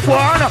lead the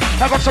one.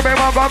 I got some man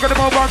gonna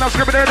move on.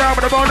 Skibadee down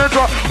with the morning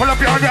sun. And up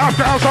behind you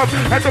after some.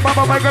 And some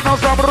mama make it on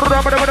down with the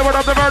run, but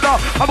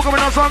I'm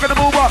coming on song gonna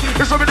move up.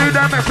 It's somebody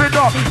that makes it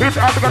up. It's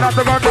after gonna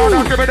go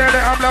down. Give me the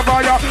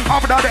amplifier.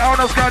 After that, the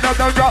owner's got a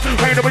danger.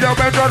 Rain with your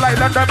bedroom like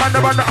London and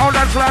the on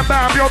that slam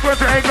bam. You're going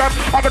to England.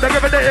 I'm gonna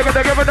give it the, you're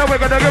gonna give it the, we're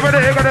gonna give it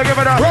the, you're gonna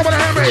give it the. Robert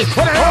Henry,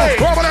 what the hell?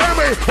 Robert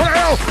Henry, what the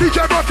hell?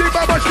 DJ Brockie,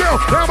 Baba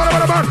Skill. Here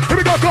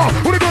we go, go.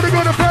 What are you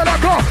gonna fail like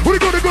go? What are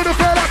you gonna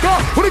fail like go?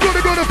 What are you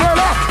gonna fail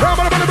like?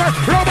 Robert,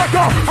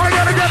 go. I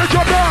gotta get a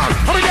job done.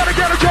 I gotta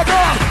get a job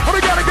done. I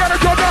gotta get a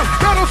job done.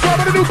 That don't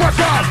stop the new bus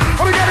stop.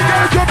 I gotta get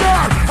a job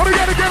done. I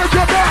gotta get a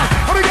job done.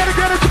 I gotta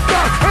get a job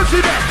done. Let's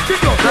see that.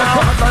 Get your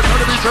now, I'm not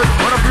trying to be sick.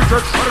 When I'm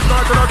featured, when it's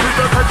not gonna teach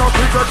us, take no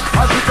secrets. I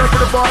see that for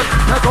the boys.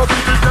 Take all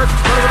these secrets. When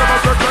I'm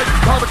gonna make it,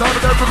 time and time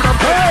again, we're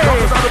gonna play.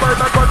 Don't start the way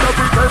back, but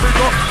every day we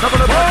go. Never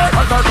the way.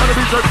 I'm not trying to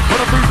be sick. When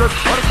I'm featured,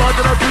 when it's not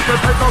gonna teach us,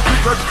 take no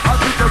secrets. I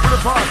see that for the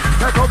boys.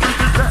 Take all these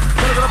secrets.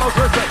 When I'm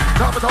gonna make it,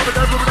 time and time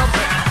again, we're gonna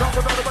play. Don't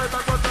start the way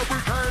back, but every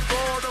day we go.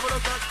 Never the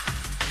way.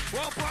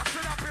 Well, box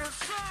it up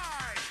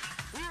inside.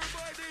 We're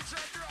by DJ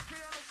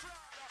Brockie on the side.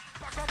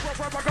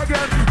 Back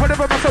again.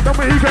 Whenever mess up, then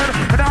we can.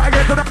 And now I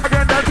get to them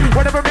again. Then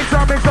whenever mix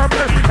up, and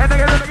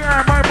again and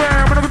again. My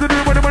friend, what I'm gonna do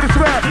when the money's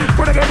sweat.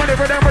 When I get money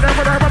for them, when I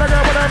get money for them, when I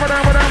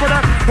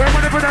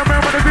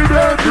be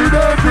there, do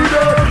that.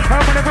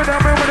 I'm money for them,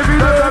 when I be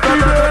there,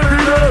 do that.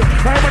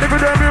 I'm money for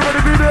them, when I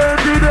be there,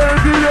 do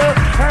that.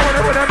 I'm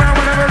money for them, now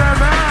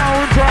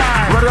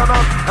try. Ready or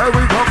not, hey,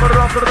 we come for the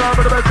rock, for the round,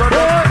 for the best one.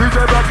 DJ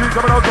Brockie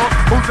coming out,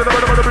 who's in the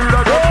middle of the beat?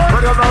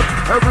 Ready or not,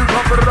 hey, we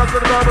come for the rock, for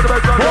the round, for the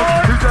best one.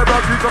 DJ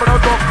Brockie coming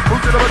out,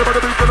 who's in the middle of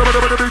the beat?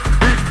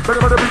 Better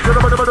the beat,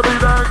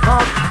 and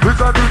come.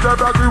 Listen, DJ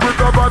Brockie with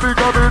the body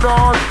coming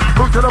on.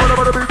 Who's in the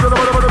middle of the beat? Who's in the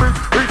middle of the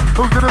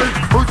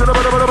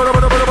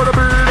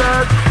beat?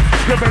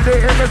 Give me the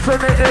image and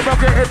the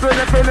evoke it to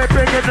the feeling,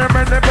 bringing them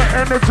in the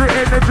energy,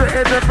 and the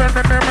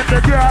memory, the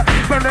God.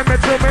 When they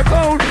make me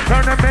bold,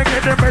 and they make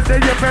it, you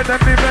better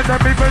be,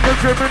 when you're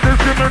giving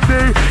this human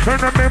day. And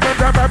I remember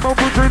that I'm on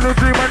to the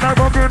team, and I'm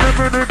on the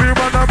team,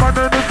 when I'm on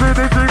the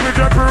city, with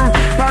the crew.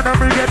 And I'm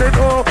getting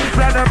all,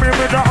 and I'm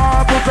with the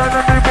apples, and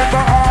I'm with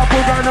the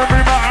apples, and I'm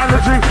with my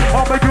allergy.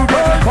 I'll make you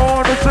get all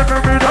the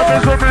scenery, the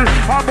misery.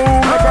 I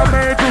move like a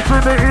man to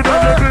see the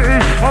inability.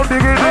 I'll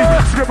dig it in,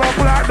 skip up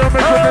like the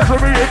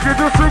misery. If you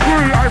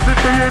disagree, I sit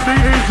me in the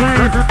easy.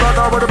 This is not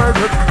over the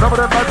message. Some of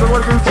them matches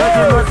what you take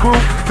in that group.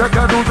 They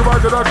can't do the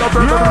budget, I can't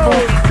better the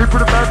move. Keep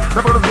with the fast,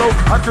 never the slow.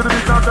 I'm to the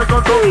beat, not take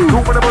control. Do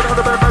whatever the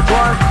other man may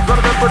try.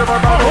 Gonna get rid of my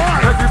bottle.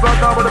 Can't keep right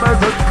down with the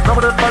message. Some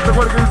of them matches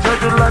what you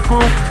take in that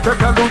group. They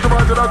can't do the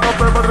budget, I can't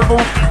better the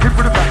move. Keep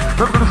with the fast,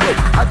 never the slow.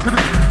 I'm to the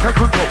beat, take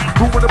control.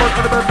 Do whatever the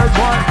other man may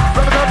try.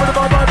 Gonna get rid of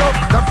my bottle.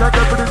 Some can't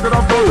get rid of the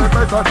flow. They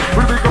may try.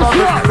 We'll be come out.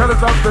 Tell us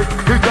something.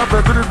 He's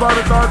jumping to his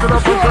body, starting to the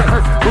foot.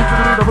 Hey, who's to the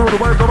beat, the move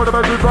away. Some of the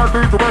matches try to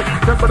beat the way.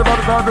 Step for the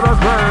bottom down to the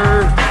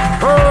spray.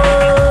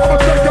 I'ma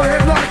take your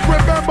head like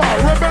remember.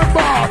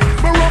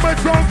 My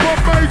romance on from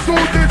May to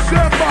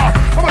December.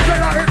 I'ma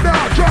take that hit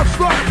now, just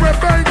like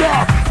remember.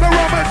 My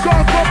romance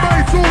on from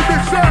May to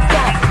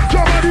December.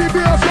 Somebody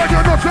be a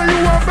second, I'll say you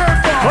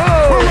remember.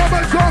 My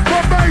romance on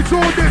from May to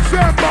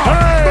December.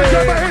 But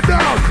take my hit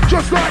down,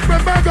 just like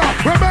remember.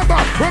 Remember,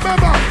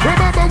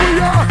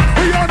 we are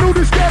new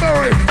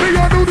discovery. We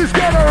are new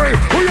discovery.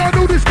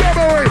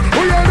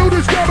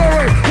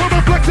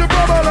 We're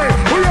flexible bubbly.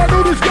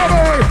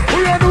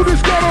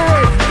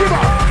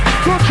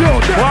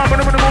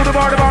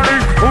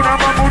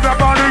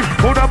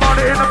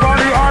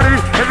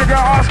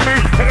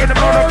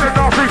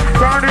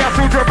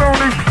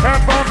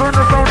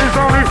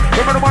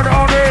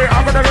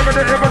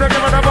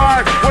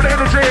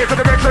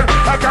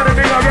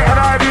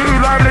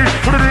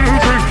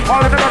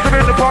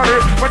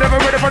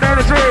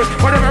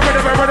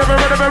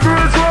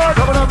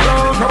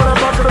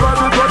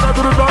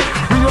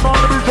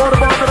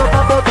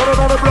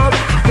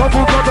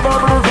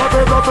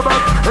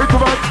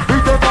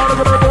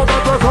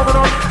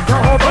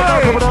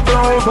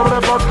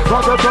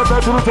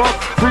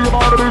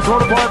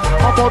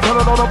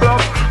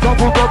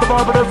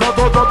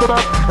 front to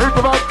back,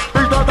 into back,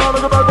 big down down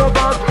in the back, go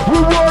back.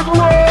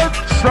 Work.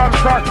 Stop,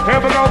 here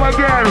we go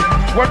again.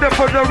 When they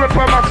put the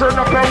ripper, I turn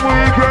up a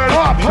weekend.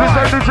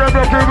 This is the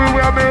Brockie, we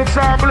will make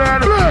some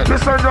blend. This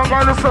is young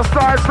girl, this is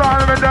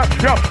style in the,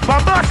 yo, my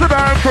massive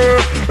and crew,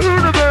 in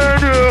the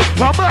venue.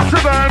 My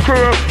massive and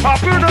crew,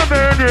 up in the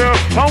venue.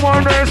 I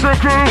want nation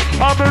crew,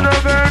 up in the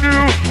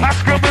venue. I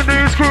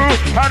Skibadee crew,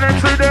 and then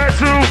see that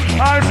too.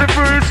 IC3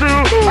 too,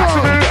 I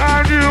see me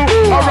and you.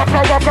 I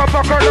rock the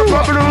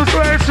blues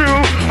with you.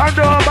 And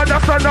down by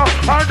the sun,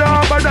 and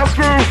down by the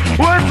screw.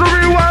 Where's the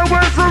rewind,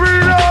 where's the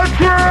reload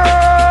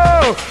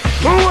crew?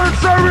 Who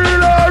wants a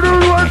reload? Who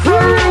wants a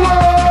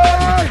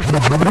rewind?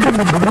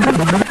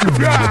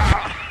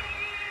 Yeah.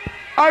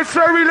 I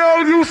say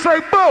reload, you say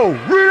bow.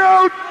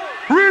 Reload,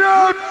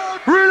 reload,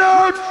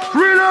 reload,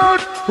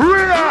 reload,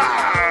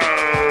 reload.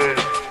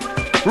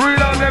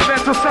 Reload them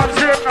into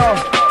Sub-Zero.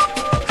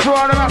 So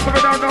all them have to be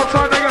down, no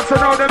time they get to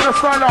know them to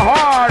stand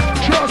hard.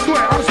 Just wait,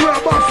 I swear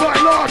I'm boss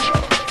like large.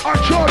 I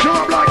charge them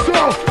up like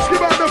so.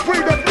 Skip out the free,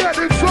 the dead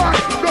inside.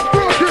 The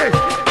Brockie.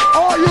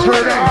 Are you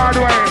Straight ready? the hard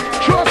way.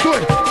 Trust me,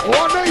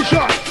 one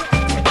nation.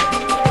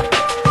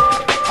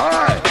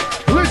 Alright,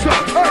 listen,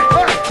 hey,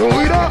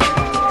 leader.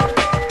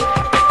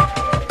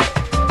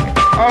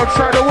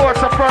 Outside the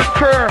waterfront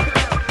curve.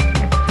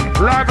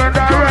 Live and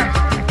direct.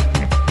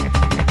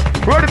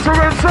 Ready to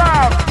rinse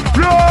out.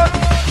 Lord.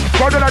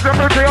 God, like them,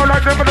 they all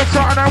like them with the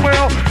sun and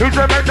will. He's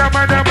a man,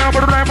 but the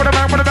man,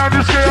 with the down the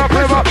scale.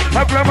 Clever,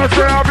 I clever,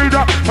 say I'll be the,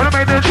 when I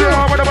made the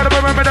jail, when I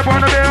made the point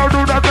of the hell,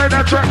 do that, say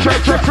that, check.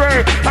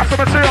 That's the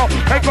material.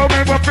 Ain't go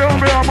make one film,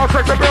 me almost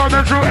like the bill,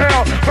 then through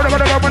hell. But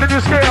when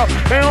you scale,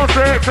 they don't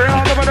say all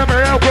over the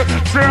mail, but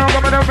say all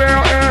over the mail,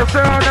 and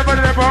say all over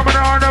the mail,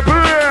 on the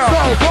bill.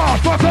 So far,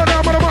 what's on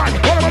down by the mic?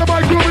 What about the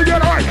mic? Do we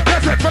get right?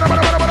 That's it, but the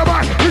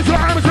mic. These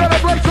times,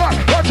 celebrate time.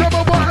 Watch out,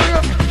 my body.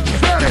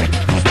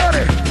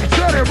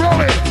 Steady,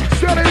 rolling,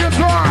 steady in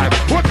time.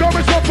 What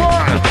coming so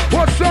fine?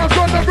 What sounds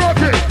on the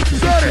Brockie?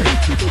 Steady.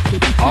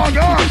 Oh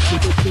gosh,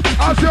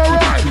 as you're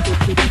right.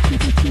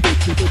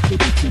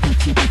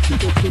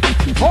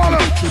 Hold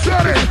up,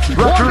 steady.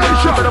 One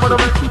nation.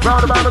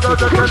 Round about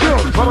the control.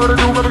 Follow the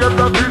new, get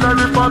the beat and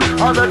it's fun.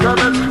 On the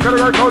cabin, get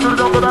a code to the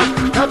jump of that.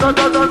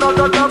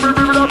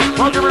 Give it up,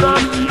 I'll give it up.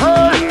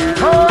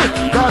 Hey,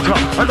 gotcha,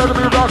 another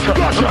me rocker.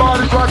 A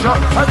body structure,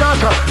 I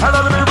gotcha,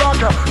 another me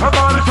rocker. A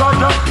body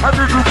structure, I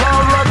think you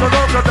call like a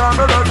doctor, down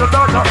the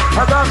doctor.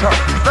 I gotcha,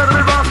 another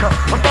me rocker.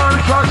 A body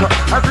structure,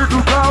 I think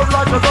you call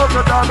like a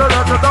doctor, down the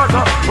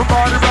doctor. A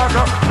body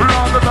rocker,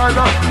 around the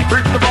tiger.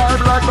 Bring the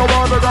vibe like the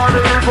water, down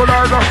the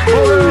equalizer.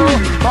 Oh,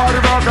 body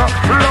rocker,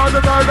 around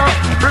the tiger.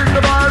 Bring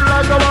the vibe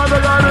like the water,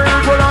 down the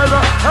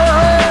equalizer.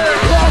 Hey,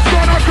 Lost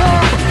on a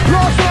come,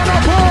 lost on a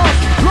pause,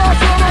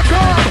 lost on a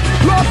come,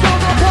 lost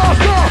on a pause.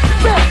 No.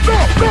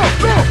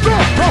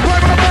 I'll play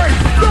with the bass.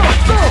 No.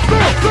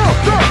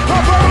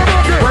 I'll play with the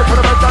Brockie. Wait for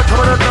the bass, wait for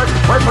the bass,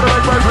 wait for the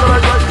bass,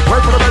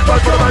 wait for the bass, wait for the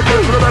bass, wait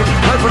for the bass,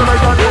 wait for the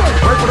bass,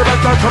 wait for the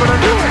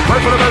bass, wait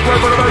for the bass, wait for the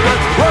bass,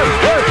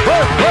 wait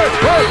for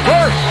the bass,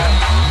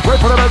 wait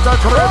for the bass,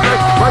 wait for the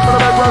bass, wait for the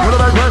bass, wait for the bass,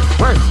 wait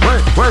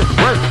for the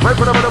bass,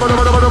 wait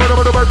for the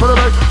bass, wait for the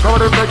bass, cover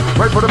them neck,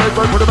 wait for the bass,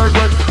 wait for the bass,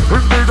 wait.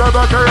 Bring me the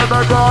back and the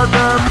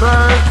goddamn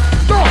bass.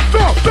 No,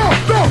 don't play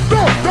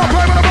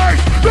with the bass.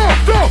 No,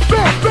 don't play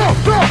with the bass. No,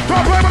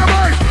 don't play with the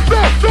bass.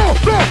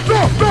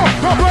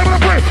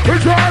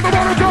 It's time to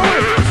wanna do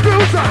it.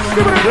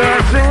 Skibadee.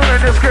 We're soon in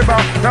the skipper.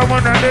 That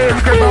one that is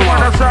skipper.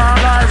 Wanna sound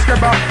like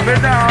skipper. Me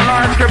down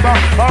like skipper.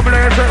 I'm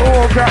blazing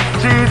over.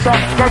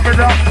 Jesus, cook it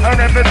up. And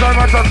if it's on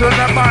my touch in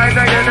the mind,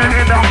 I get it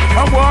in there.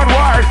 I'm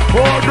worldwide.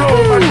 Oh no,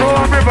 I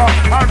show river.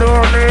 I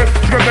don't need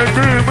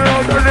Skibadee. Me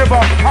on the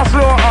liver. I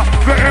slaughter.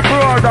 Getting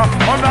broader.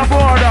 On the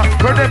border.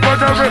 Ready for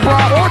the river.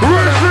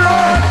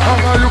 Richland. On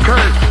the UK,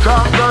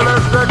 jungle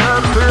is the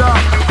MCR.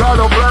 Got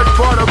a black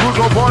for the good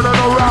of one and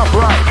a rap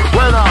right.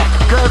 When I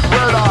get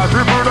better,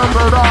 people don't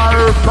know that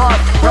it's not.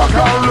 Rock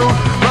out loose,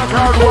 rock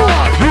out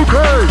wide. UK,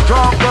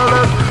 jungle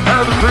is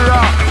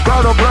MCR.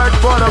 Got a black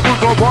for the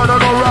good of one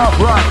and a rap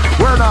right.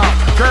 When I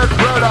get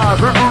better,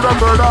 people don't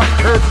know that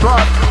it's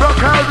not.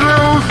 Rock out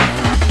loose.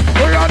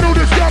 Hey, I knew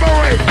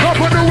discovery. Up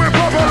and do it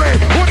properly.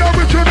 With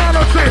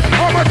originality.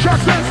 I'm a track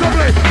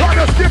sensibly. I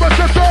just give us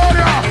a story.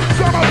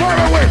 Some are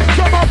pirate,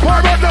 some are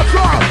pirate the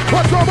song.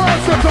 But some are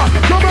sister.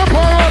 Some are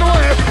pirate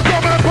way.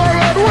 Some are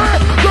pirate way.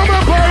 Some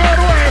are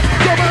pirate way.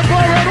 Some are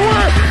pirate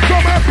way.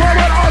 Some are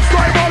pirate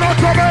outside. But not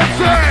some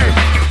say.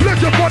 Let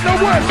you put the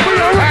west for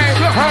your right.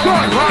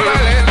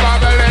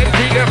 Bubbling,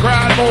 see the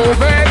crowd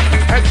moving.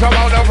 And some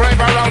of the flame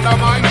around the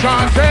mind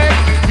chanting.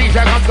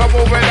 DJ comes to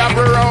move it up,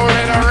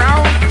 rolling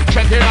around.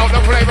 Checking out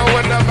the flavor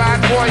with the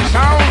bad boy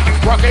sound.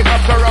 Rocking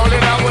up to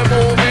rolling out, we're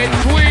moving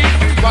sweet.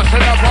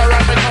 Busting up our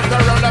run, it comes to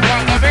roll up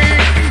on the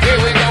beat. Here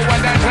we go,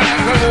 and that's an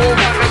to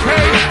move on the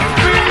pace.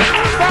 Beat,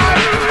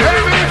 fast,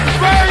 heavy,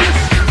 space.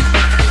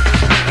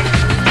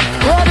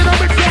 Running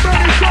up and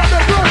somebody shot the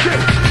Brockie.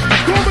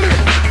 Coming in.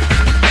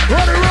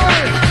 Running.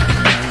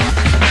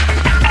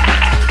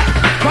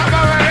 Come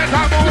on, it's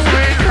a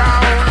moving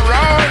round,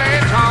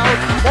 rolling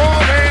out,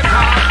 moving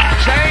out.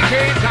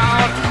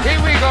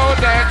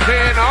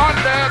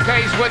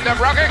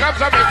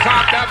 comes the big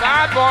top, the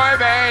bad boy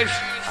bass.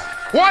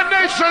 One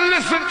Nation,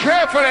 listen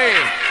carefully.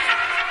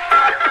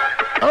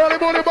 Early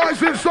morning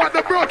boys inside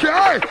the Brockie.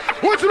 Hey,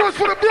 what's it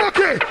for the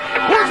Brockie?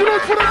 What's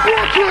it for the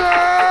Brockie?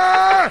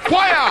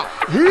 Fire!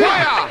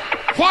 Fire!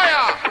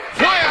 Fire!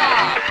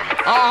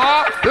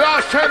 Fire!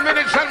 Last 10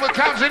 minutes and we're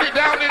counting it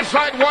down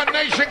inside One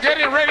Nation,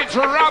 getting ready to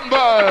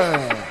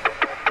rumble.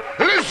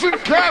 Listen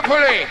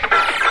carefully.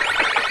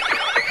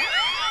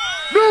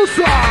 New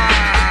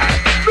side!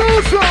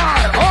 New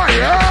side! Oh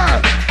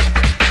yeah!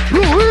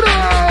 Ruido!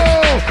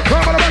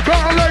 Come on, I'm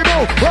going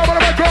label. Come on,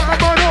 I'm going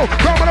mono.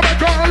 Come on, I'm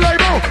going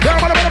label.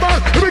 Come on,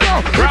 here we go.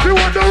 If you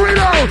want the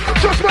Reno,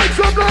 just make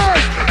some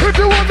noise. If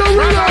you want the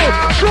Reno,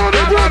 show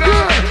the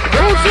Brockie.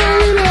 Who's the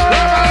Reno?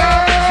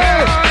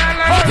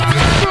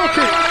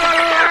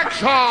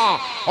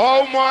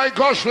 Oh my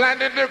gosh,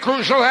 landing the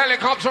crucial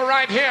helicopter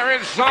right here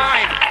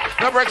inside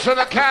the Brixton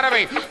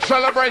Academy,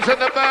 celebrating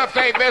the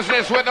birthday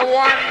business with the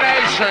One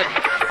Nation.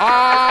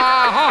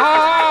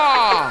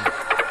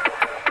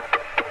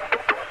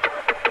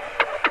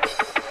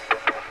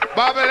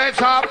 Bubble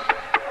it up,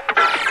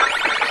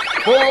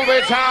 move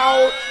it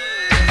out,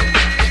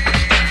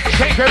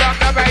 shake it up,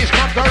 the bass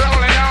comes to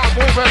rolling out,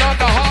 move it on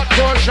the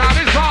hardcore shot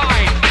is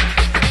fine.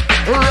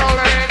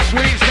 Rolling in,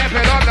 sweet,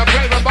 stepping on the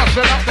flavor,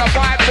 busting up the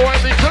bad boy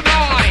beat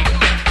tonight.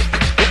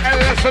 And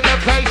listen to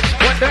place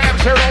when the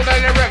MC roll the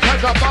lyrics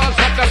and the bars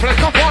up the place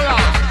to follow.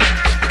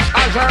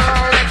 As I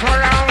roll it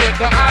around with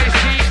the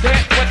IC3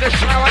 with the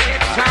shower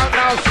in town.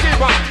 Now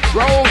Skibadee,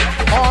 roll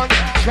on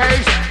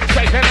case,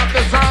 shaking up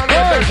the sound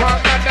with the drum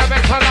and the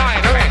mix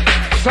line.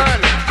 Listen,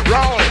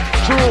 roll,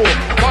 two,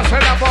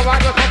 busting up a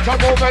vibe,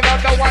 come to move it on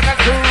the 1 and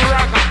 2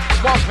 rocker.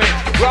 Buffing,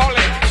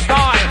 rolling,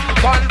 style,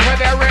 fun for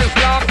there is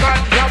love,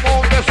 and to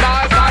move the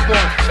size of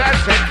one.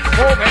 That's it,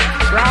 move it,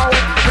 round,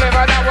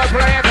 flavor that we're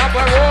playing, up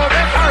and move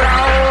it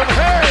around.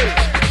 Hey,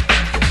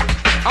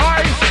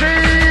 I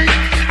see.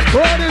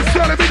 What is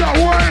telling me that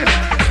way?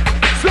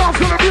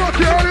 Sounds of the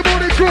Brockie, early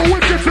morning crew,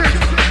 wicked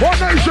things. One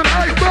Nation,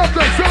 8th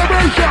birthday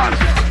celebration.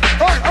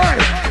 Hey,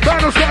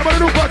 battle side with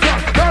a new pattern.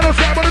 Battle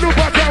side with a new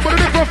pattern, with a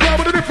different flow,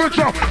 with a different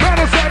show.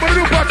 Battle side with a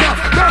new pattern.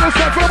 Battle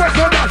side for the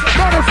West End.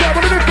 Battle side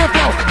with a different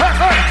flow.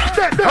 Hey,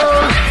 dead.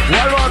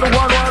 One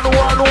Nation.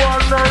 One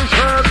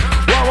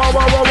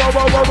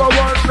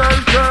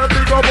Nation.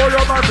 Big up all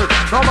your masses.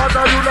 No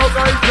matter you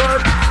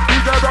location.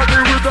 He's a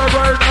Brockie with the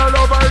great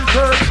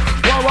elevation.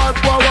 One.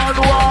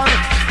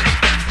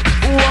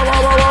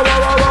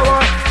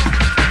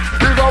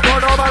 Big up all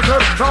your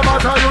masses. No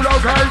matter you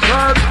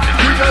location.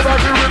 He's a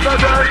Brockie with the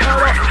great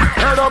elevation.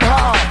 Head up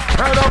high.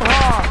 Head up.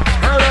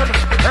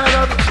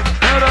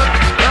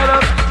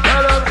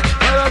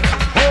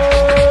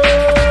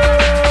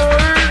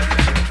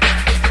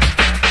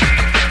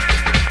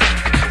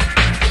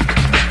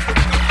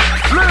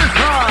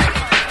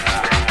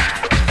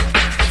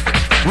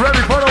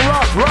 Ready for the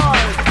rock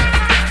ride.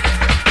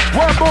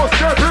 One more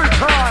step in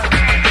time.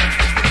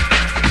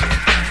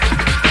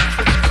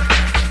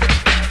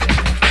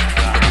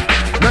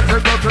 Let's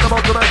take up to the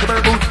bottom of the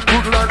boots.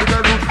 Move the line to get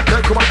loose.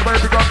 Then come on to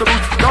make up the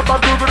boots. Jump up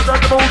to the boots.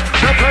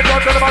 Let's take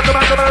up to the bottom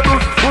of the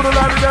boots. Move the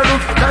line to get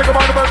loose. Then come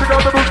on to make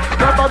up the boots.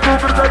 Jump up to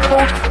the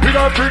boots. We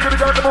don't drink it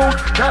again the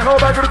boots. Can't hold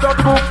back to the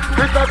boots.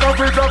 Kick that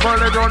concrete up and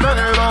let your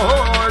head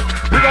on.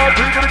 We don't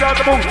drink it again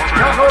the boots.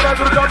 Can't hold back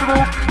to the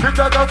boots. Kick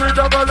that concrete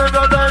up and let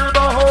your head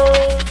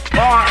on.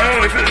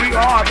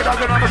 R-A-V-E-R, get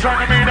out there on the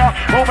sign of me now.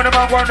 Moving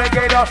about one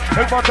negator.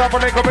 Take my top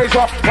and make a base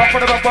off. What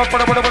for the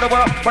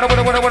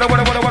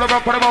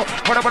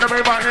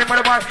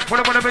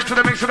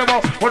mix to the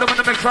ball. What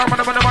the mix on, what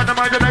the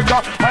mind the next.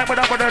 I'm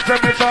with up with that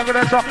same song and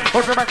that's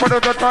what's the back for the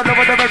time of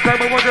the next time.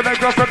 We want the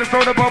next up and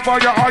so the ball for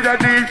your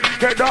R&D.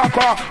 Get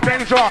darker,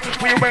 things off.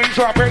 We range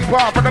up, big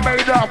bar for the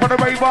made up, for the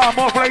rave bar,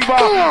 more flavor.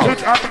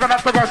 It's after the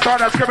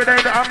start, that's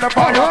Skibadee, I'm the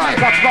fire.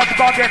 Got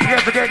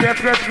to get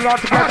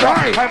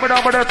I'm with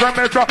up with that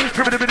Terminator,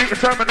 Skibadee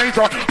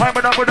Terminator. I'm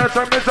with up with that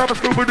Terminator,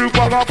 Skibadee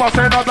fuck up, I'll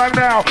say nothing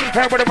now.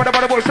 Everybody with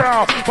the boy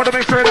sound, for the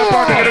mix straight up,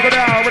 party, go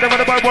down, with the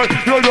boy,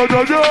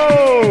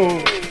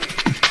 yo.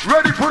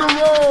 Ready for the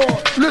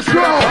roll. Let's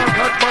go.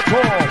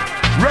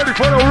 Ready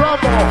for the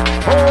rumble.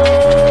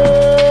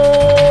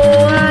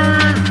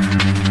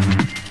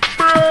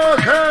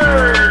 Brockie.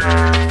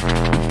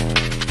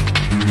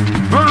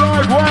 The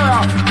live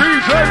wire.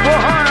 DJ for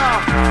hire.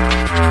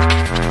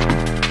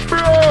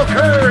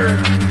 Brockie.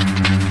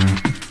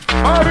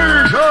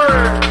 DJ.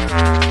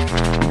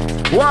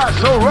 What's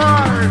the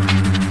rhyme?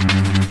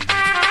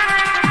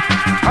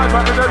 I'm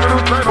back in the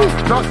little table.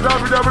 Just now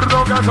we never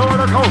don't get on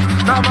the coast.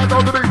 Now I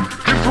know the big.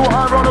 Too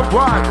high on the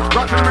pride,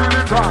 got to be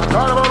in time,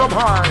 time on the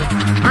pie.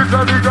 This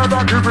a nigga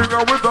that keeping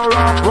up with the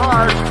round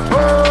ride.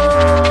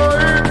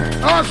 Hey!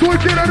 As we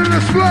get on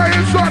the display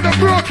inside the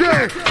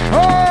Brockie.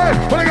 Hey!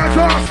 When I got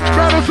tossed,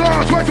 battle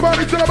sauce, wait till my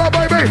tell about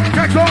baby.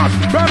 Get tossed,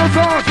 battle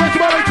sauce, wait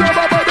till my tell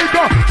about baby.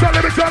 Go, sell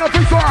me tell a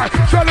free side,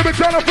 sell me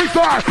tell a free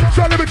side,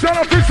 sell me tell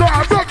a free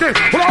side. Brockie,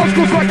 well old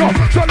school cycle,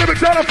 sell me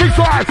tell them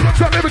freestyle.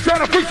 Tell them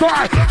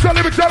freestyle. Tell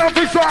them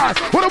freestyle.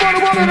 What about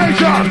the one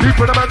nation? Deep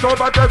in the mental,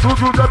 but that's who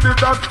you just did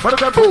that. But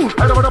it's a fool.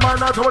 I don't want to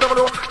mind that. Whatever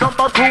do. Come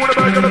back to the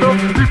bag of the door.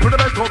 Deep in the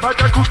mental, but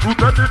that's who you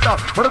just did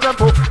that. But it's a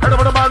fool. I don't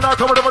want to mind that.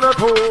 Whatever do.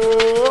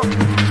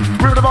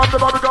 Bring the bomb, the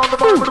bomb, the bomb,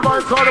 with the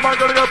vine, side of my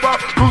gonna get back.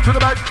 Move to the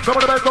back. Some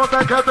of the best don't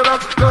take care of them.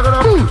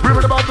 Bring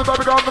the bomb, the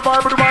bomb, the vine,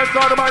 with the vine,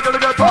 side of my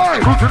gonna get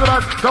back. Move to the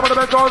back. Some of the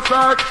best don't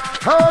stack.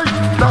 Hey,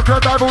 that's your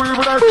time for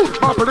even us.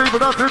 I believe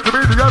that's it to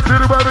me. The young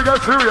city where we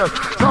get serious.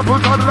 Some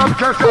put on it up,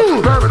 can't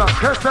see. Fair enough,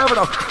 can't stand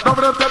enough. None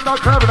of them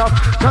not clever enough.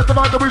 Test the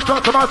mind that we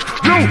trust them us.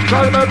 You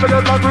try to make it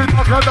like we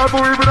can't have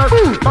for even us.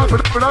 I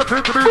believe that's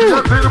it to me. The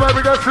young city where we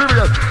get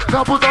serious.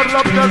 Some put on it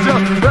up, can't see.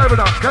 Fair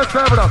enough, can't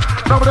stand enough.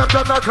 None of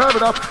them not clever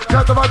enough.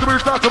 Test the mind that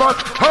we trust them us.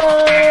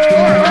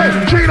 Hey,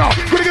 Gino,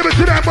 gonna give it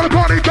to them. When the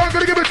party done,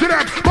 gonna give it to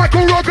them.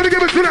 Michael Rock, gonna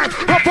give it to them.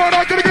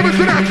 Papa, gonna give it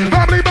to them.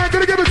 Family Man,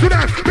 gonna give it to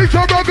them. Big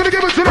Tom Rock, gonna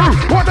give it to them.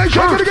 One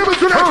Nation, gonna give it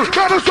to them.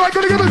 Battle Strike,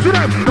 gonna give it to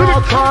them.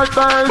 Dark side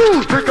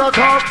bass, pick a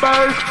top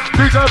bass,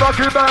 DJ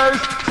Brockie bass,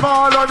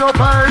 smile on your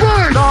face.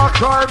 Dark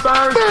side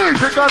bass,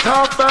 pick a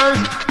top bass,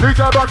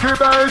 DJ Brockie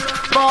bass,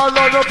 smile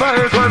on your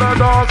face. When a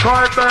dark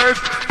side bass,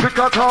 pick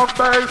a top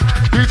bass,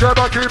 DJ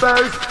Brockie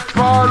bass,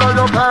 smile on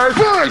your face.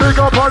 Pick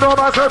up on your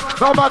massive,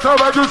 no matter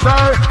where you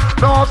stay,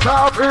 north,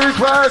 south, east,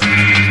 west.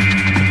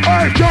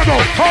 Hey,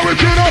 Jungle,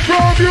 original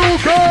from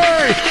UK.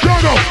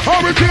 Jungle,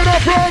 original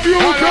from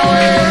UK.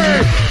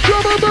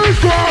 Drum and bass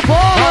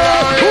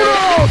grandfather. Who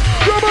knows?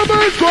 Drum and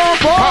bass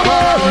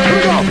grandfather. Here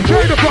we go.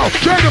 Change the flow.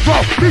 Change the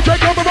flow. DJ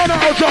coming on the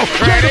outro.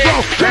 Change the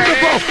flow. Change the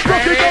flow.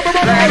 Brockie coming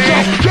on the outro.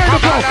 Change the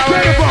flow.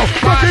 Change the flow.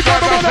 Brockie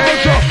coming on the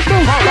outro.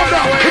 Move. Come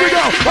down. Here we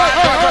go. Hey,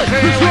 hey, hey.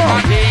 Let's go.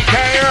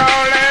 DJ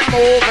rolling,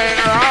 moving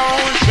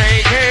around,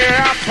 shake it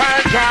up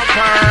and jump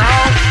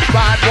around.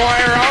 Bad boy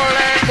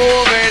rolling,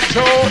 moving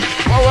too.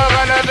 What we're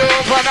gonna do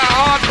for the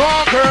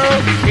hardcore crew?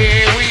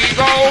 Here we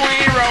go, we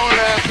roll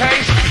the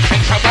pace.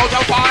 It's about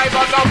the vibe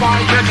and the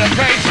vibe in the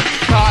face.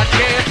 Touch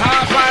it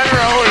up and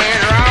roll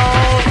it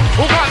round.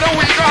 Who got the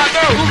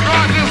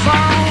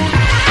sound?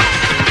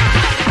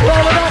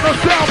 Rolling on the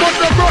sound, but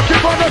the Brockie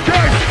on the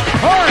case.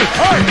 Hey,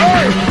 hey,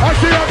 hey. I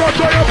see I'm gonna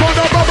show you on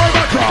the bubble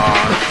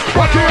button.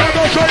 What you I'm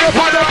gonna show you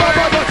on the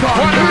bubble button.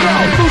 Here we go,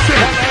 Lucy.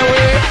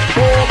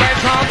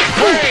 Momentum,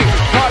 hey.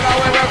 Follow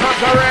where we come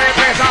to rain,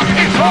 it's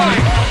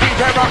fine.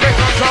 DJ Brockie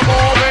comes to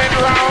moving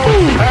round.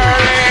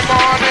 Early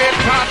morning,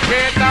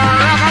 touching the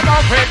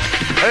ragamuffin.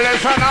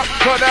 Listen up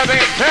to the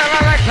big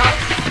selector.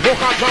 Who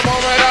comes to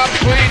move it up,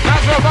 sweet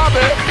as a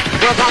bubble.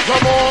 Who comes to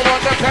move on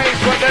the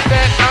pace with the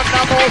dead and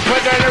the most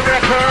with the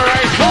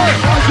recuration.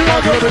 Back to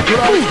the big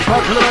club,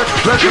 back to the back,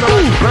 back to the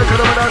back,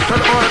 back to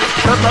the back,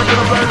 step back to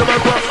the back, the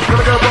back,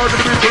 gonna get back to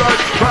the beat tonight.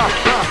 Back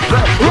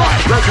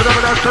to the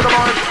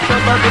back,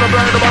 step back to the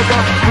back, the back,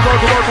 to go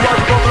to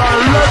watch the fly.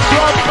 Let's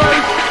drop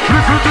bass,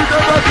 listen to the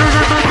back,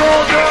 listen to the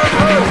gold, to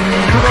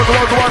go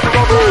to watch the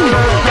fly.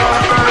 Let's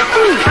drop bass,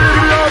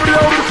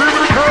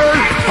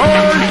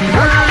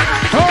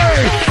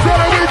 Hey, so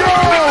there we go.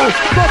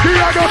 Brockie,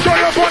 I'm gonna show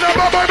you on the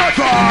bubble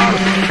button.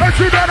 And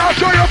see that I'll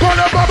show you on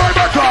the bubble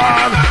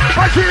button.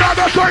 I see I'm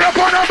gonna show you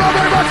on the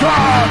bubble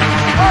button.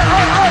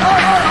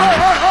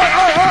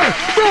 Hey.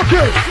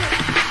 Brockie.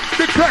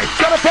 Dictate,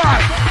 set a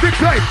five.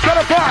 Dictate, set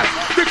a five.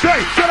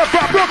 Dictate, set a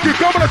five. Brockie,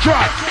 come on the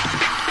track.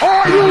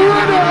 Are you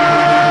ready?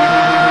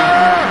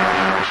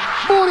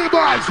 Morning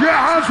vibes, yeah,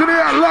 hands in the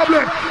air,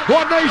 lovely.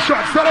 One nation,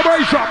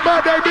 celebration,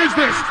 bad day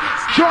business.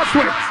 Trust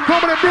me,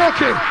 coming in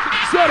Brockie.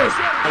 Set it.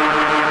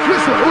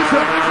 Listen, who's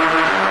that?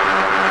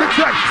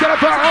 Dictate, set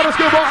up our honor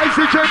skill bar,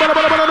 IC3,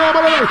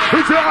 normally.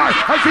 It's the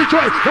IC3,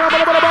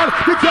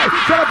 dictate,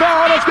 set up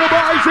our honor skill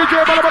bar,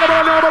 IC3,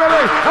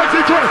 normally.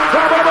 IC3,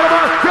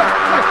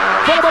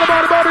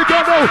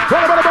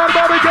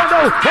 Bobby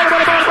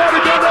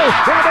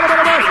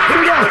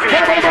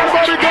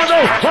Gando,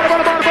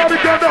 Bobby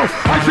Gando.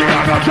 I see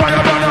I'm gonna try to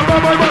run up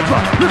my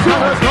butter. Listen,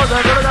 let's go,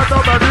 they're gonna get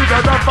up and DJ,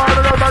 I'm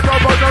firing up my job,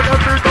 I'm gonna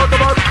see on the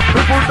bus.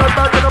 We put that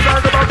back in the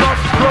bag of my top.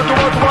 Go to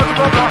watch the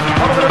bumper.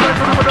 I'm gonna make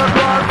it with that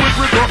grind,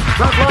 we go.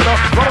 That's right up.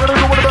 What I'm gonna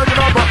do with the bag in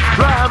the bumper?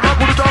 Slam, I'm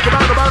gonna talk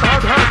about the man,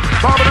 hand.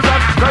 Bomb in the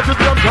back, that's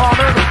just I'm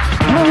coming.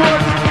 Who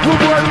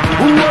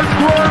was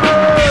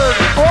grinding?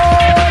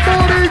 Oh,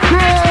 Money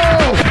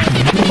Crow!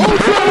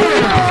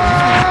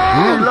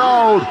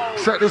 Loud.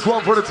 Set this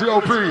one for the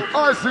TOP.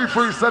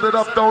 IC3, set it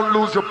up, don't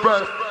lose your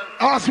breath.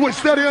 I'll switch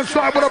steady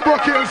inside with a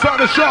Brockie inside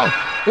the show.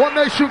 One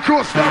Nation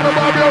crew, stand up,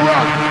 I'll be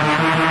around.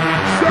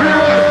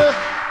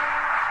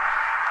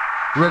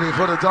 Ready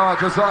for the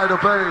darker side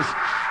of bass.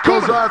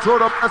 Cause I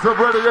told them massive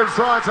ready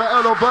inside to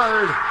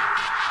elevate.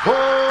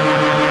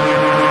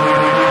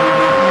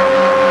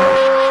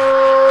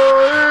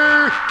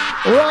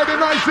 Right, the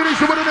nice city,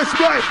 so with the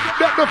display.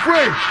 Let the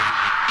free.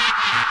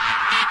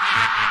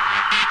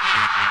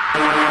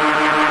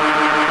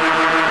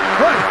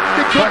 Hey,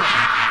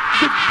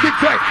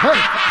 dictate, hey,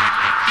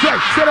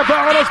 Set up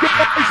our let's get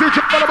IC3.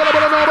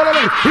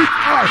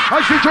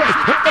 IC3.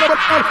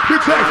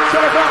 Big say.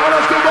 Set up our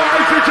let's get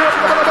IC3.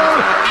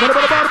 What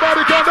about the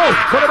body can do?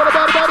 What about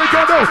the body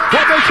can do?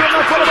 What they should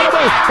not follow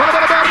about? What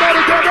about the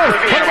body can do?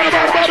 What about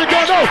the body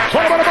can do?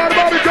 What about the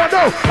body can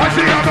do? I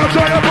see I'm not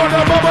trying to put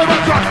the bubble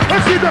back.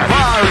 Let's see that.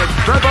 Pirate,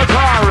 never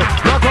pirate,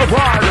 like a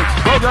pirate.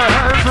 Throw your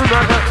hands in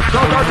the air.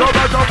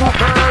 Double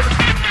hands.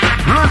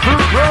 Listen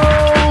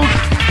close.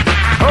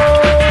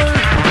 Hey.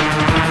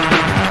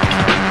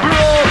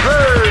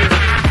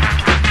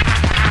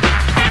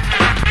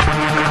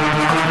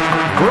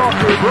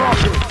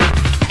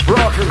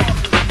 Brockie.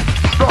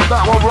 Stop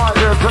that one right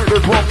here. Take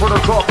this one for the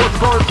top. What's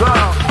going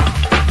down?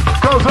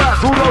 Goes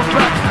out to those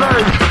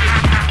backstage.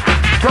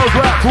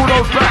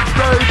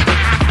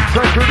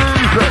 Take it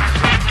easy.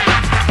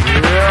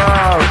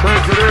 Yeah,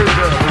 take it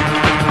easy.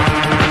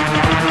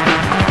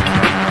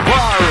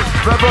 Pirate,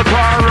 never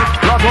pirate,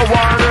 like a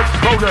wireless.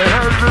 Throw your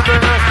hands in the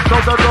air.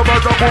 Show the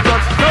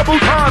double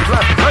times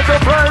left. Let the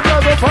plane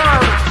never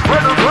pirate.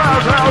 When the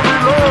crowd's how we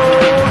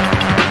load.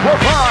 We're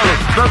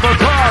pirates, never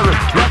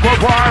tyrants, like we're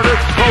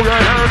pirates. Throw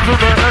your hands in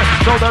the air,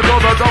 show that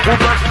double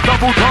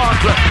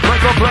times left.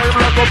 Make a flame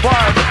like a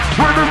fire.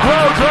 When the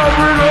crowd's how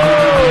we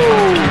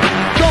load.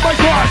 Jump by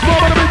cross, more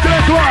than a big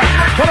dance right.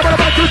 What about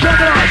the back to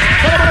generalize?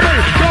 What about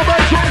me? Jump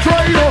by cross,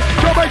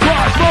 jump by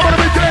cross, more than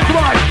a big dance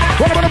right.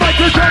 What about the back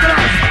to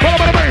generalize? What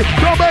about me?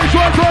 Jump by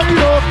cross,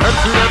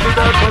 MC every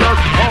day for us,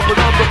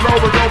 open up the flow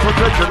with no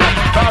protection.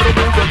 Battle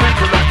move the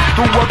internet,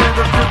 do what we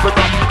can skip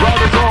it up. Ride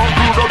it on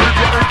through the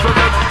big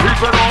internet. Keep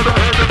it on the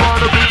head and on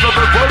the beat of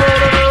the follow.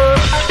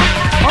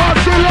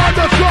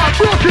 Arcelana start,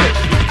 Brockie.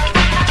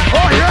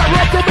 Oh yeah,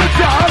 rock the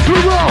mixer as we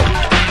roll.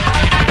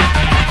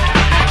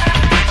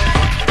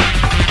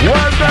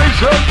 One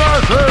nation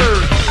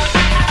massive.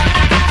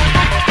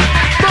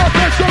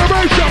 Birthday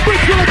celebration, big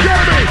to the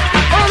Academy.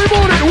 Early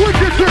morning,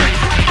 wicked things.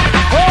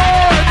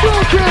 Oh,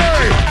 Brockie.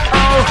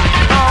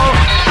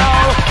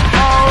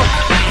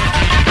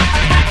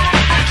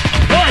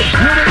 Hey,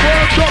 living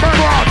world,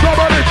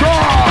 somebody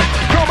talk.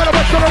 Come in the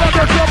best of the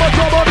record,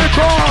 somebody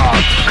talk.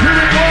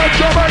 Living world,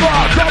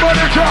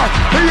 somebody talk.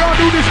 We are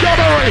new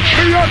discovery.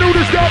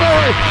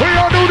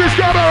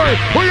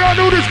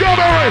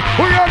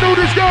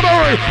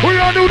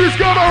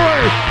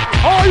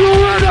 Are you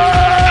ready?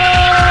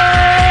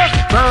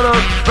 Better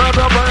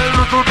play,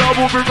 little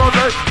double big on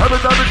day. Every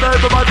time we play,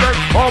 my day.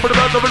 All with the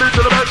best of the lead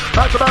to the best.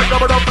 Back to back,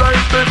 double up, play,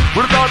 spin.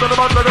 With the start of the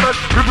month, like a best.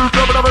 Give you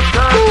some of the best.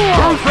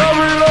 Who's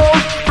very low?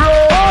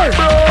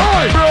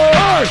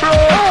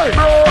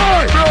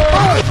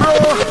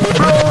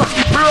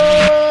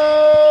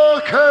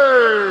 Okay.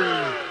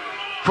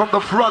 From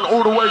the front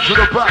all the way to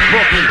the back,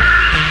 Brockie.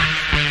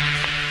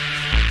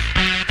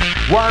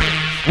 One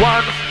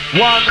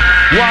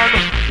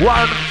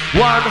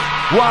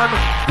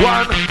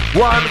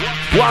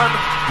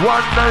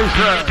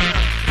nation.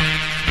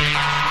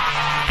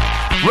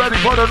 Ready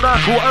for the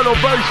national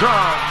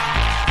elevation.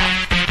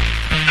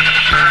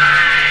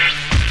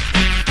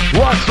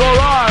 What's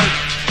alright?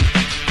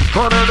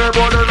 Turn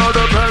anybody on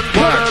the pen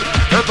for them.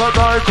 If a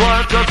guy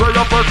can't take away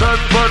your percent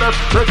for them,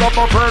 pick up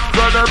a friend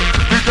for them.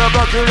 DJ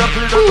Brockie, you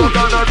see that we're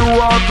gonna do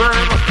our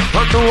thing.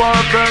 And do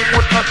our thing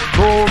with that.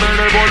 Too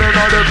many bullet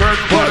on the pen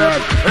for them.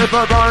 If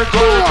a guy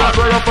can't take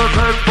away your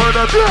percent for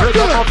them, pick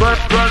up a friend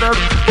for them.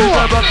 DJ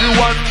Brockie,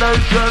 one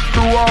nation,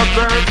 do our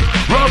thing.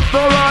 Rough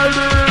the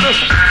riding.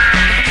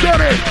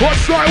 Steady, what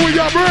side we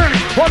are bring?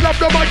 Hold up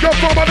the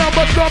microphone and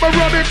number some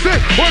running sick.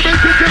 We'll be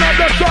kicking up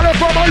the solid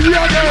from a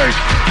young age.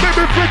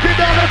 Maybe flicking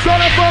down the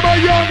solid from a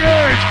young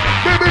age.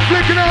 Maybe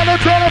flicking down the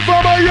solid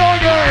from a young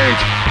age.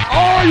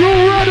 Are you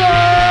ready?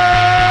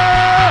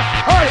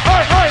 Hey.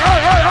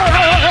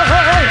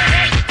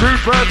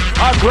 Defense,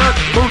 aggress,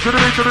 move to the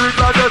beat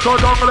like this, or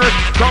jungle it.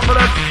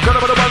 Get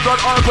up with the ones on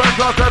aggress,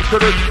 or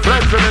flexing it,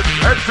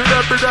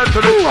 NCM be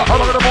dancing it. I'm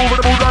gonna move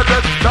like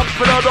this, jump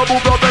it out, don't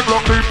move, don't take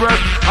long deep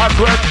breath.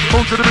 Aggress,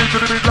 move to the beat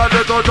like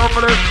this, or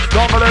jungle it.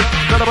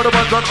 Get up with the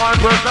ones on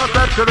aggress, or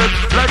flexing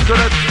it,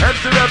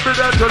 NCM be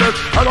dancing it.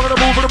 I'm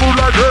gonna move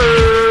like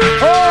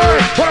this.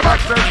 Hey, what about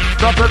this?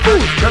 Stop it,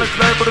 move, get it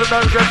slam with the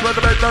dance, get ready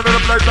to make down in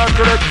the place,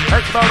 after it.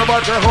 X-Bound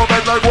about their whole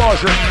bed like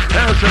washing.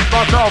 Airship,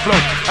 box outflow,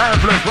 and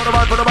flips, what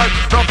about for the mic,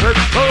 stop it.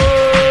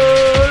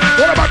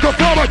 What about the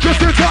former,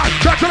 just in time?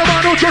 Back to the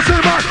man who just in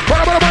mind.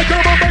 What about the mic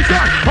and the bass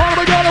line? All of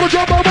my God, I'm a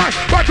jump on mic.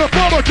 Back to the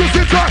former, just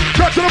in time.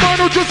 Back to the man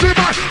who just in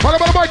mind. What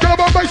about the mic and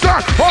the bass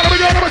line? All of my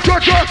God, I'm a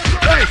jump on.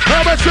 Hey,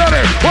 I'm a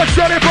steady. What's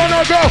steady for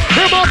no go?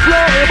 In my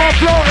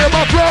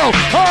flow.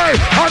 Hey,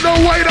 I know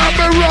way that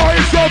me raw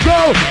is so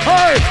go.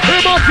 Hey,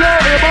 in my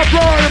net.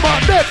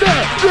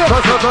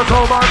 So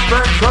much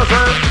things to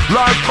say,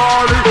 like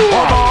Marley,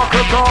 or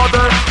Marcus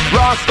Garden,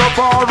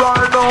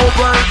 Rastafari, no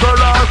brain to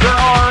last the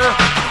eye.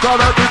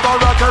 Gotta keep on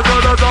rocking to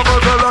the jungle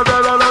till the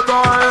dead of the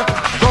die.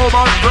 So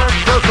much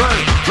things to say,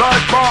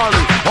 like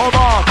Marley, or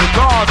Marcus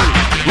Garden,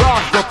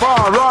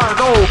 Rastafari,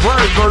 no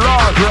brain to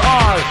last the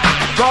eye.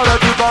 Gotta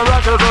keep on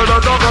rocking to the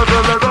jungle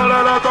till the dead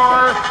of the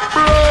die.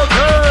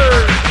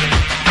 Brockie!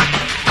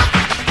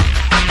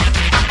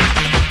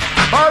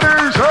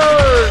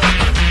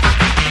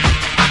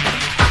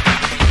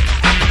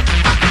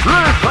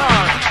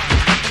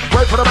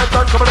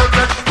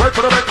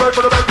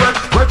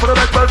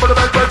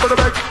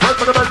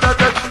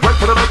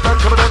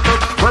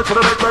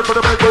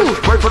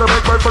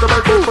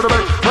 for the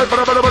back, wait for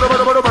the back, wait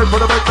for the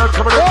back, that's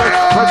coming in.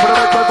 Wait for the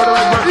back, wait for the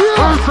back.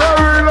 Who's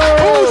saying low?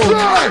 Who's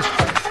saying?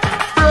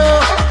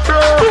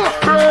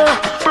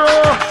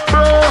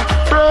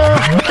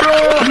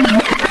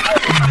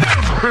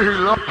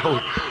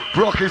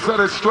 Brockie said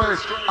it straight,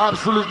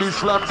 absolutely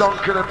slam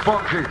dunking and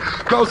funky.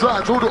 Goes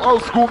out to the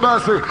old school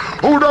massive.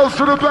 Who knows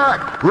to the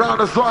back?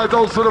 Round the side,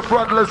 those to the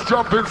front. Let's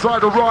jump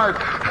inside the ride.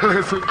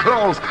 Listen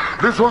close.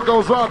 This one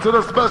goes out to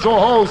the special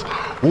host.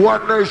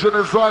 One Nation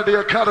inside the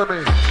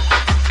academy.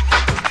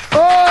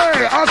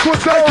 Hey, that's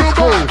what take you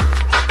back.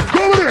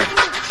 Go with it.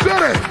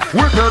 Set it.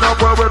 Whipping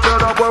up, we're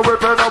whipping up, we're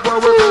whipping up, we're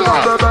whipping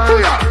up the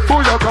bass.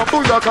 Booyaka,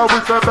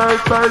 with the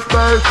bass.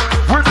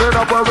 Whipping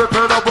up, we're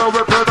whipping up, we're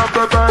whipping up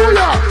the bass.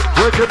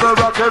 We're keeping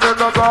rocking in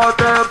the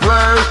goddamn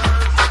place.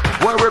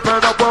 We're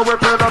whipping up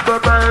the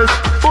bass.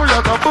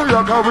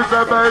 Booyaka, with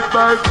the bass.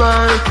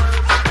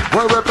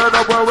 We're whipping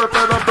up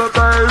the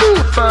bass.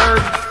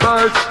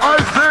 I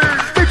see.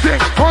 Big thing.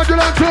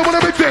 102 with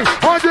a big thing.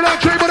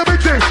 103 with a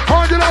big thing.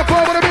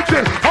 104 with a big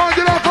thing.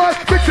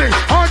 105 big thing.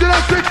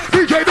 106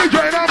 DJ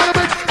now with a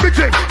big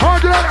thing.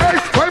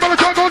 108 right by the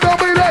jungle down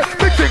by there.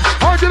 Big thing.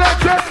 110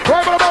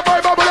 right by the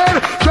bubble.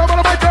 Jump on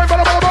the mic, right by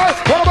the mic,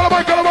 on the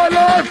mic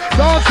live.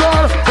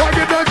 Dancehall, I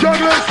give that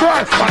juggling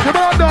strike. I give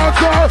that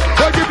dancehall, I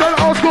give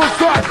that old school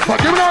strike. I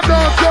give that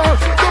dancehall,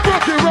 the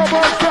Brockie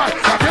rubber strike.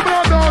 I give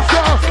that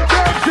dancehall, the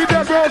MC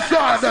Dead Road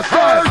side. That's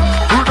right.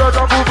 Do the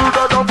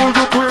double,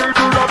 you queen.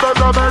 Do the bass.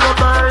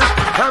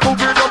 And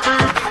move in the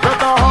beat, let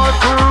the heart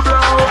through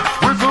blow.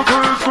 Whistle to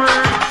the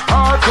screen,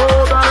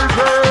 hardcore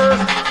bases.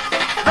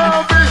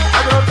 Now me, I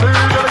got a thing,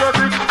 I'm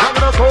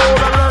gonna hold,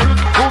 I'm gonna hit.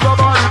 Move your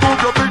body, move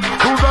your feet.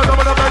 Move the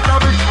double, the back, now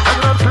me. I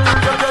got a thing,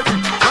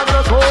 I'm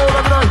gonna hold,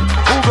 I'm gonna hit.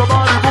 Move your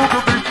body, move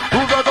your feet.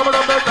 Move the double, the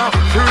back, now.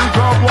 Teams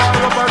of one,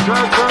 up and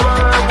transfer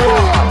and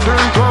war.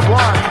 Teams of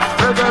one,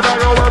 take it out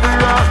your way, we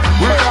got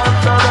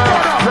that.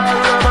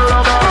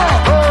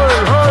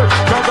 Hey,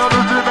 come down to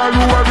dinner,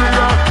 you are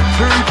here.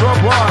 Teams of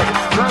one,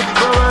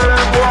 transfer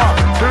and war.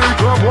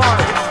 Teams of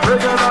one,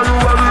 take it out your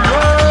way,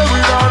 we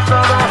got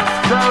that.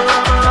 Hey.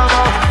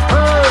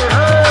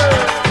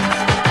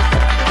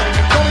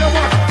 Coming up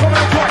one, coming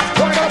up twice.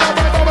 Right up,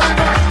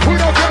 we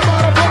don't care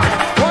about a block.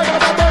 Right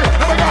up,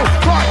 here we go.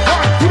 Right,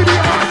 who to be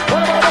on?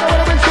 Right up,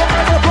 big shot,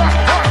 right up,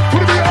 who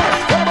to be on?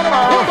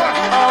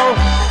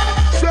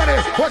 Set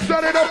it, what's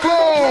that in the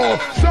flow?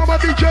 Summer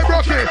DJ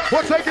Brockie,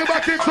 we'll take it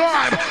back in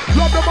time.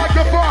 Love the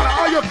microphone,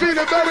 are you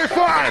feeling very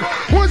fine?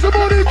 Where's the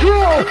money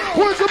crew?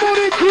 Where's the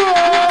money crew?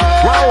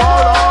 Wow,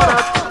 all that.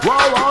 Mercy.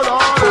 Wow, all that.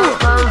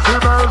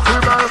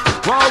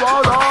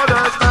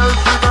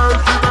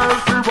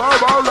 Mercy.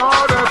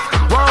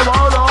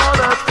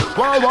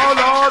 Wow,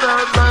 all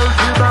that.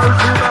 Mercy.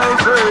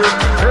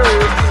 Hey,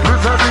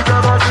 listen to the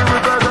Brockie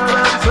with the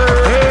MC.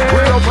 We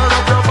open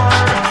up your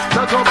mind,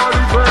 let your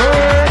body play.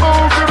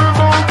 Move it,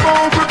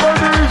 the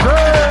DJ.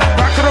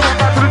 Back to the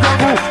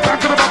jungle. Back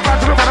to the jungle.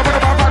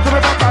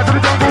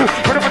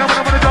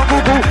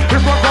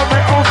 This one's on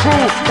my old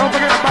school. Don't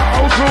forget about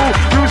old school.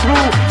 New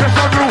school. This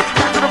one new.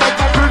 Back to the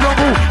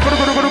jungle.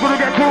 Gonna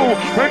get cool.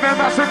 Make that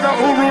massive the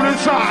who rule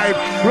inside.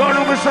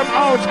 Rolling with some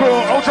old school.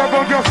 Ultra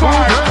on your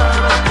side.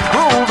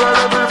 Move it,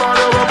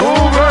 everybody, we're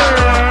moving.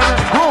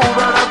 Move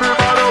it,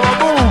 everybody, we're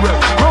moving.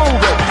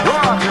 Move it,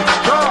 rock it,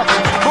 rock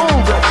it.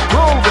 Move it,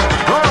 rock it,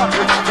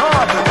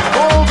 rock it.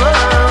 Move it,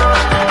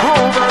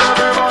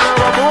 everybody,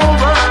 we're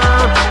moving.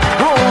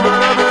 Move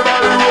it,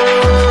 everybody,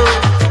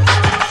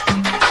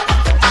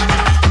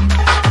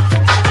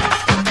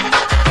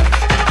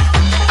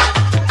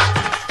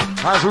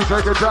 as we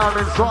take it down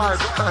inside,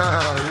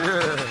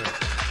 yeah.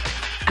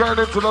 Going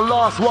into the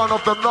last one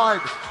of the night.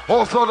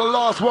 Also the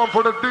last one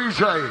for the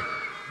DJ.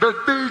 The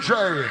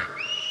DJ.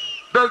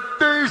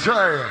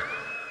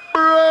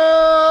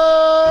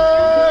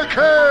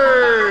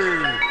 Brockie.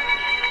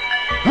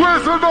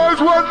 Where's the noise?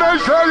 One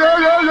Nation, yeah.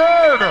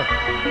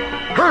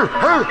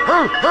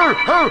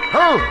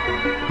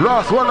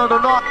 Last one of the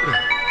night.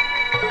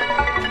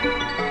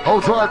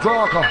 Hold tight,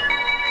 Darker.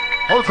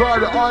 Hold tight,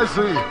 the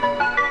IC.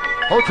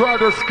 Hold tight,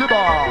 the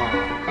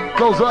Skibadee.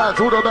 Goes out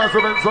to the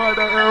massive inside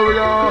the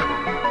area.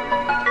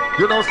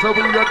 You know, so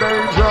we are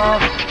danger,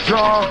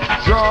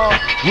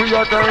 we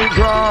are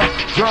danger,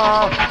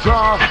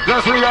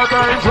 yes we are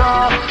danger,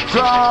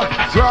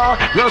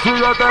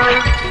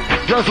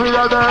 yes we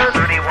are danger,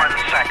 31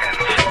 seconds.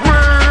 We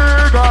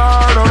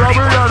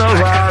gonna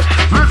ride.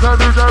 Listen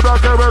to the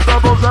Brockie with the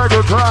boom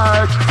second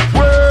track.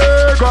 We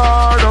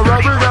gonna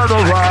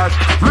ride.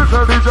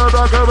 Listen to the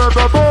Brockie with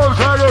the boom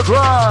second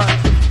track.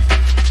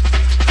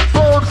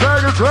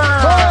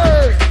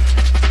 Hey!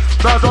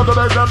 That's all the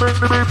legs that bring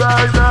me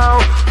back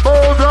now.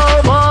 Hold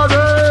on, party!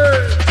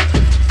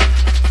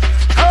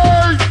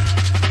 Hey!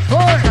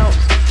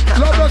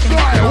 Love the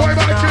slide, way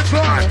back in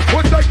time.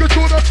 We'll take you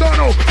to the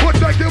tunnel. We'll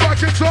take you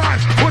back in time.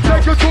 We'll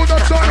take you to the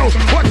tunnel.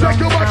 We'll take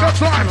you back in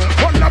time.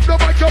 Hold up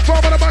the microphone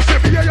with the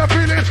massive. Yeah, you're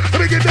feeling.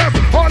 Let me get them.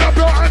 Hold up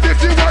your hand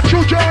if you want.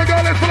 You join, girl.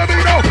 Let's let me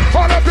know.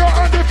 Hold up your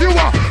hand if you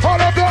want.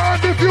 Hold up your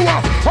hand if you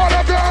want. Hold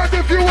up your hand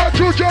if you want.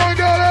 You join,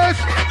 girl.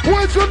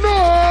 Where's the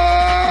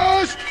noise?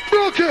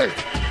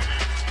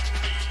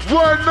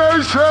 One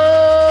Nation!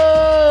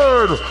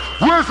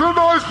 Where's the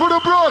noise for the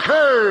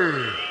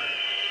Brockie?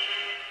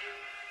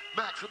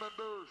 Maximum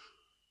boom.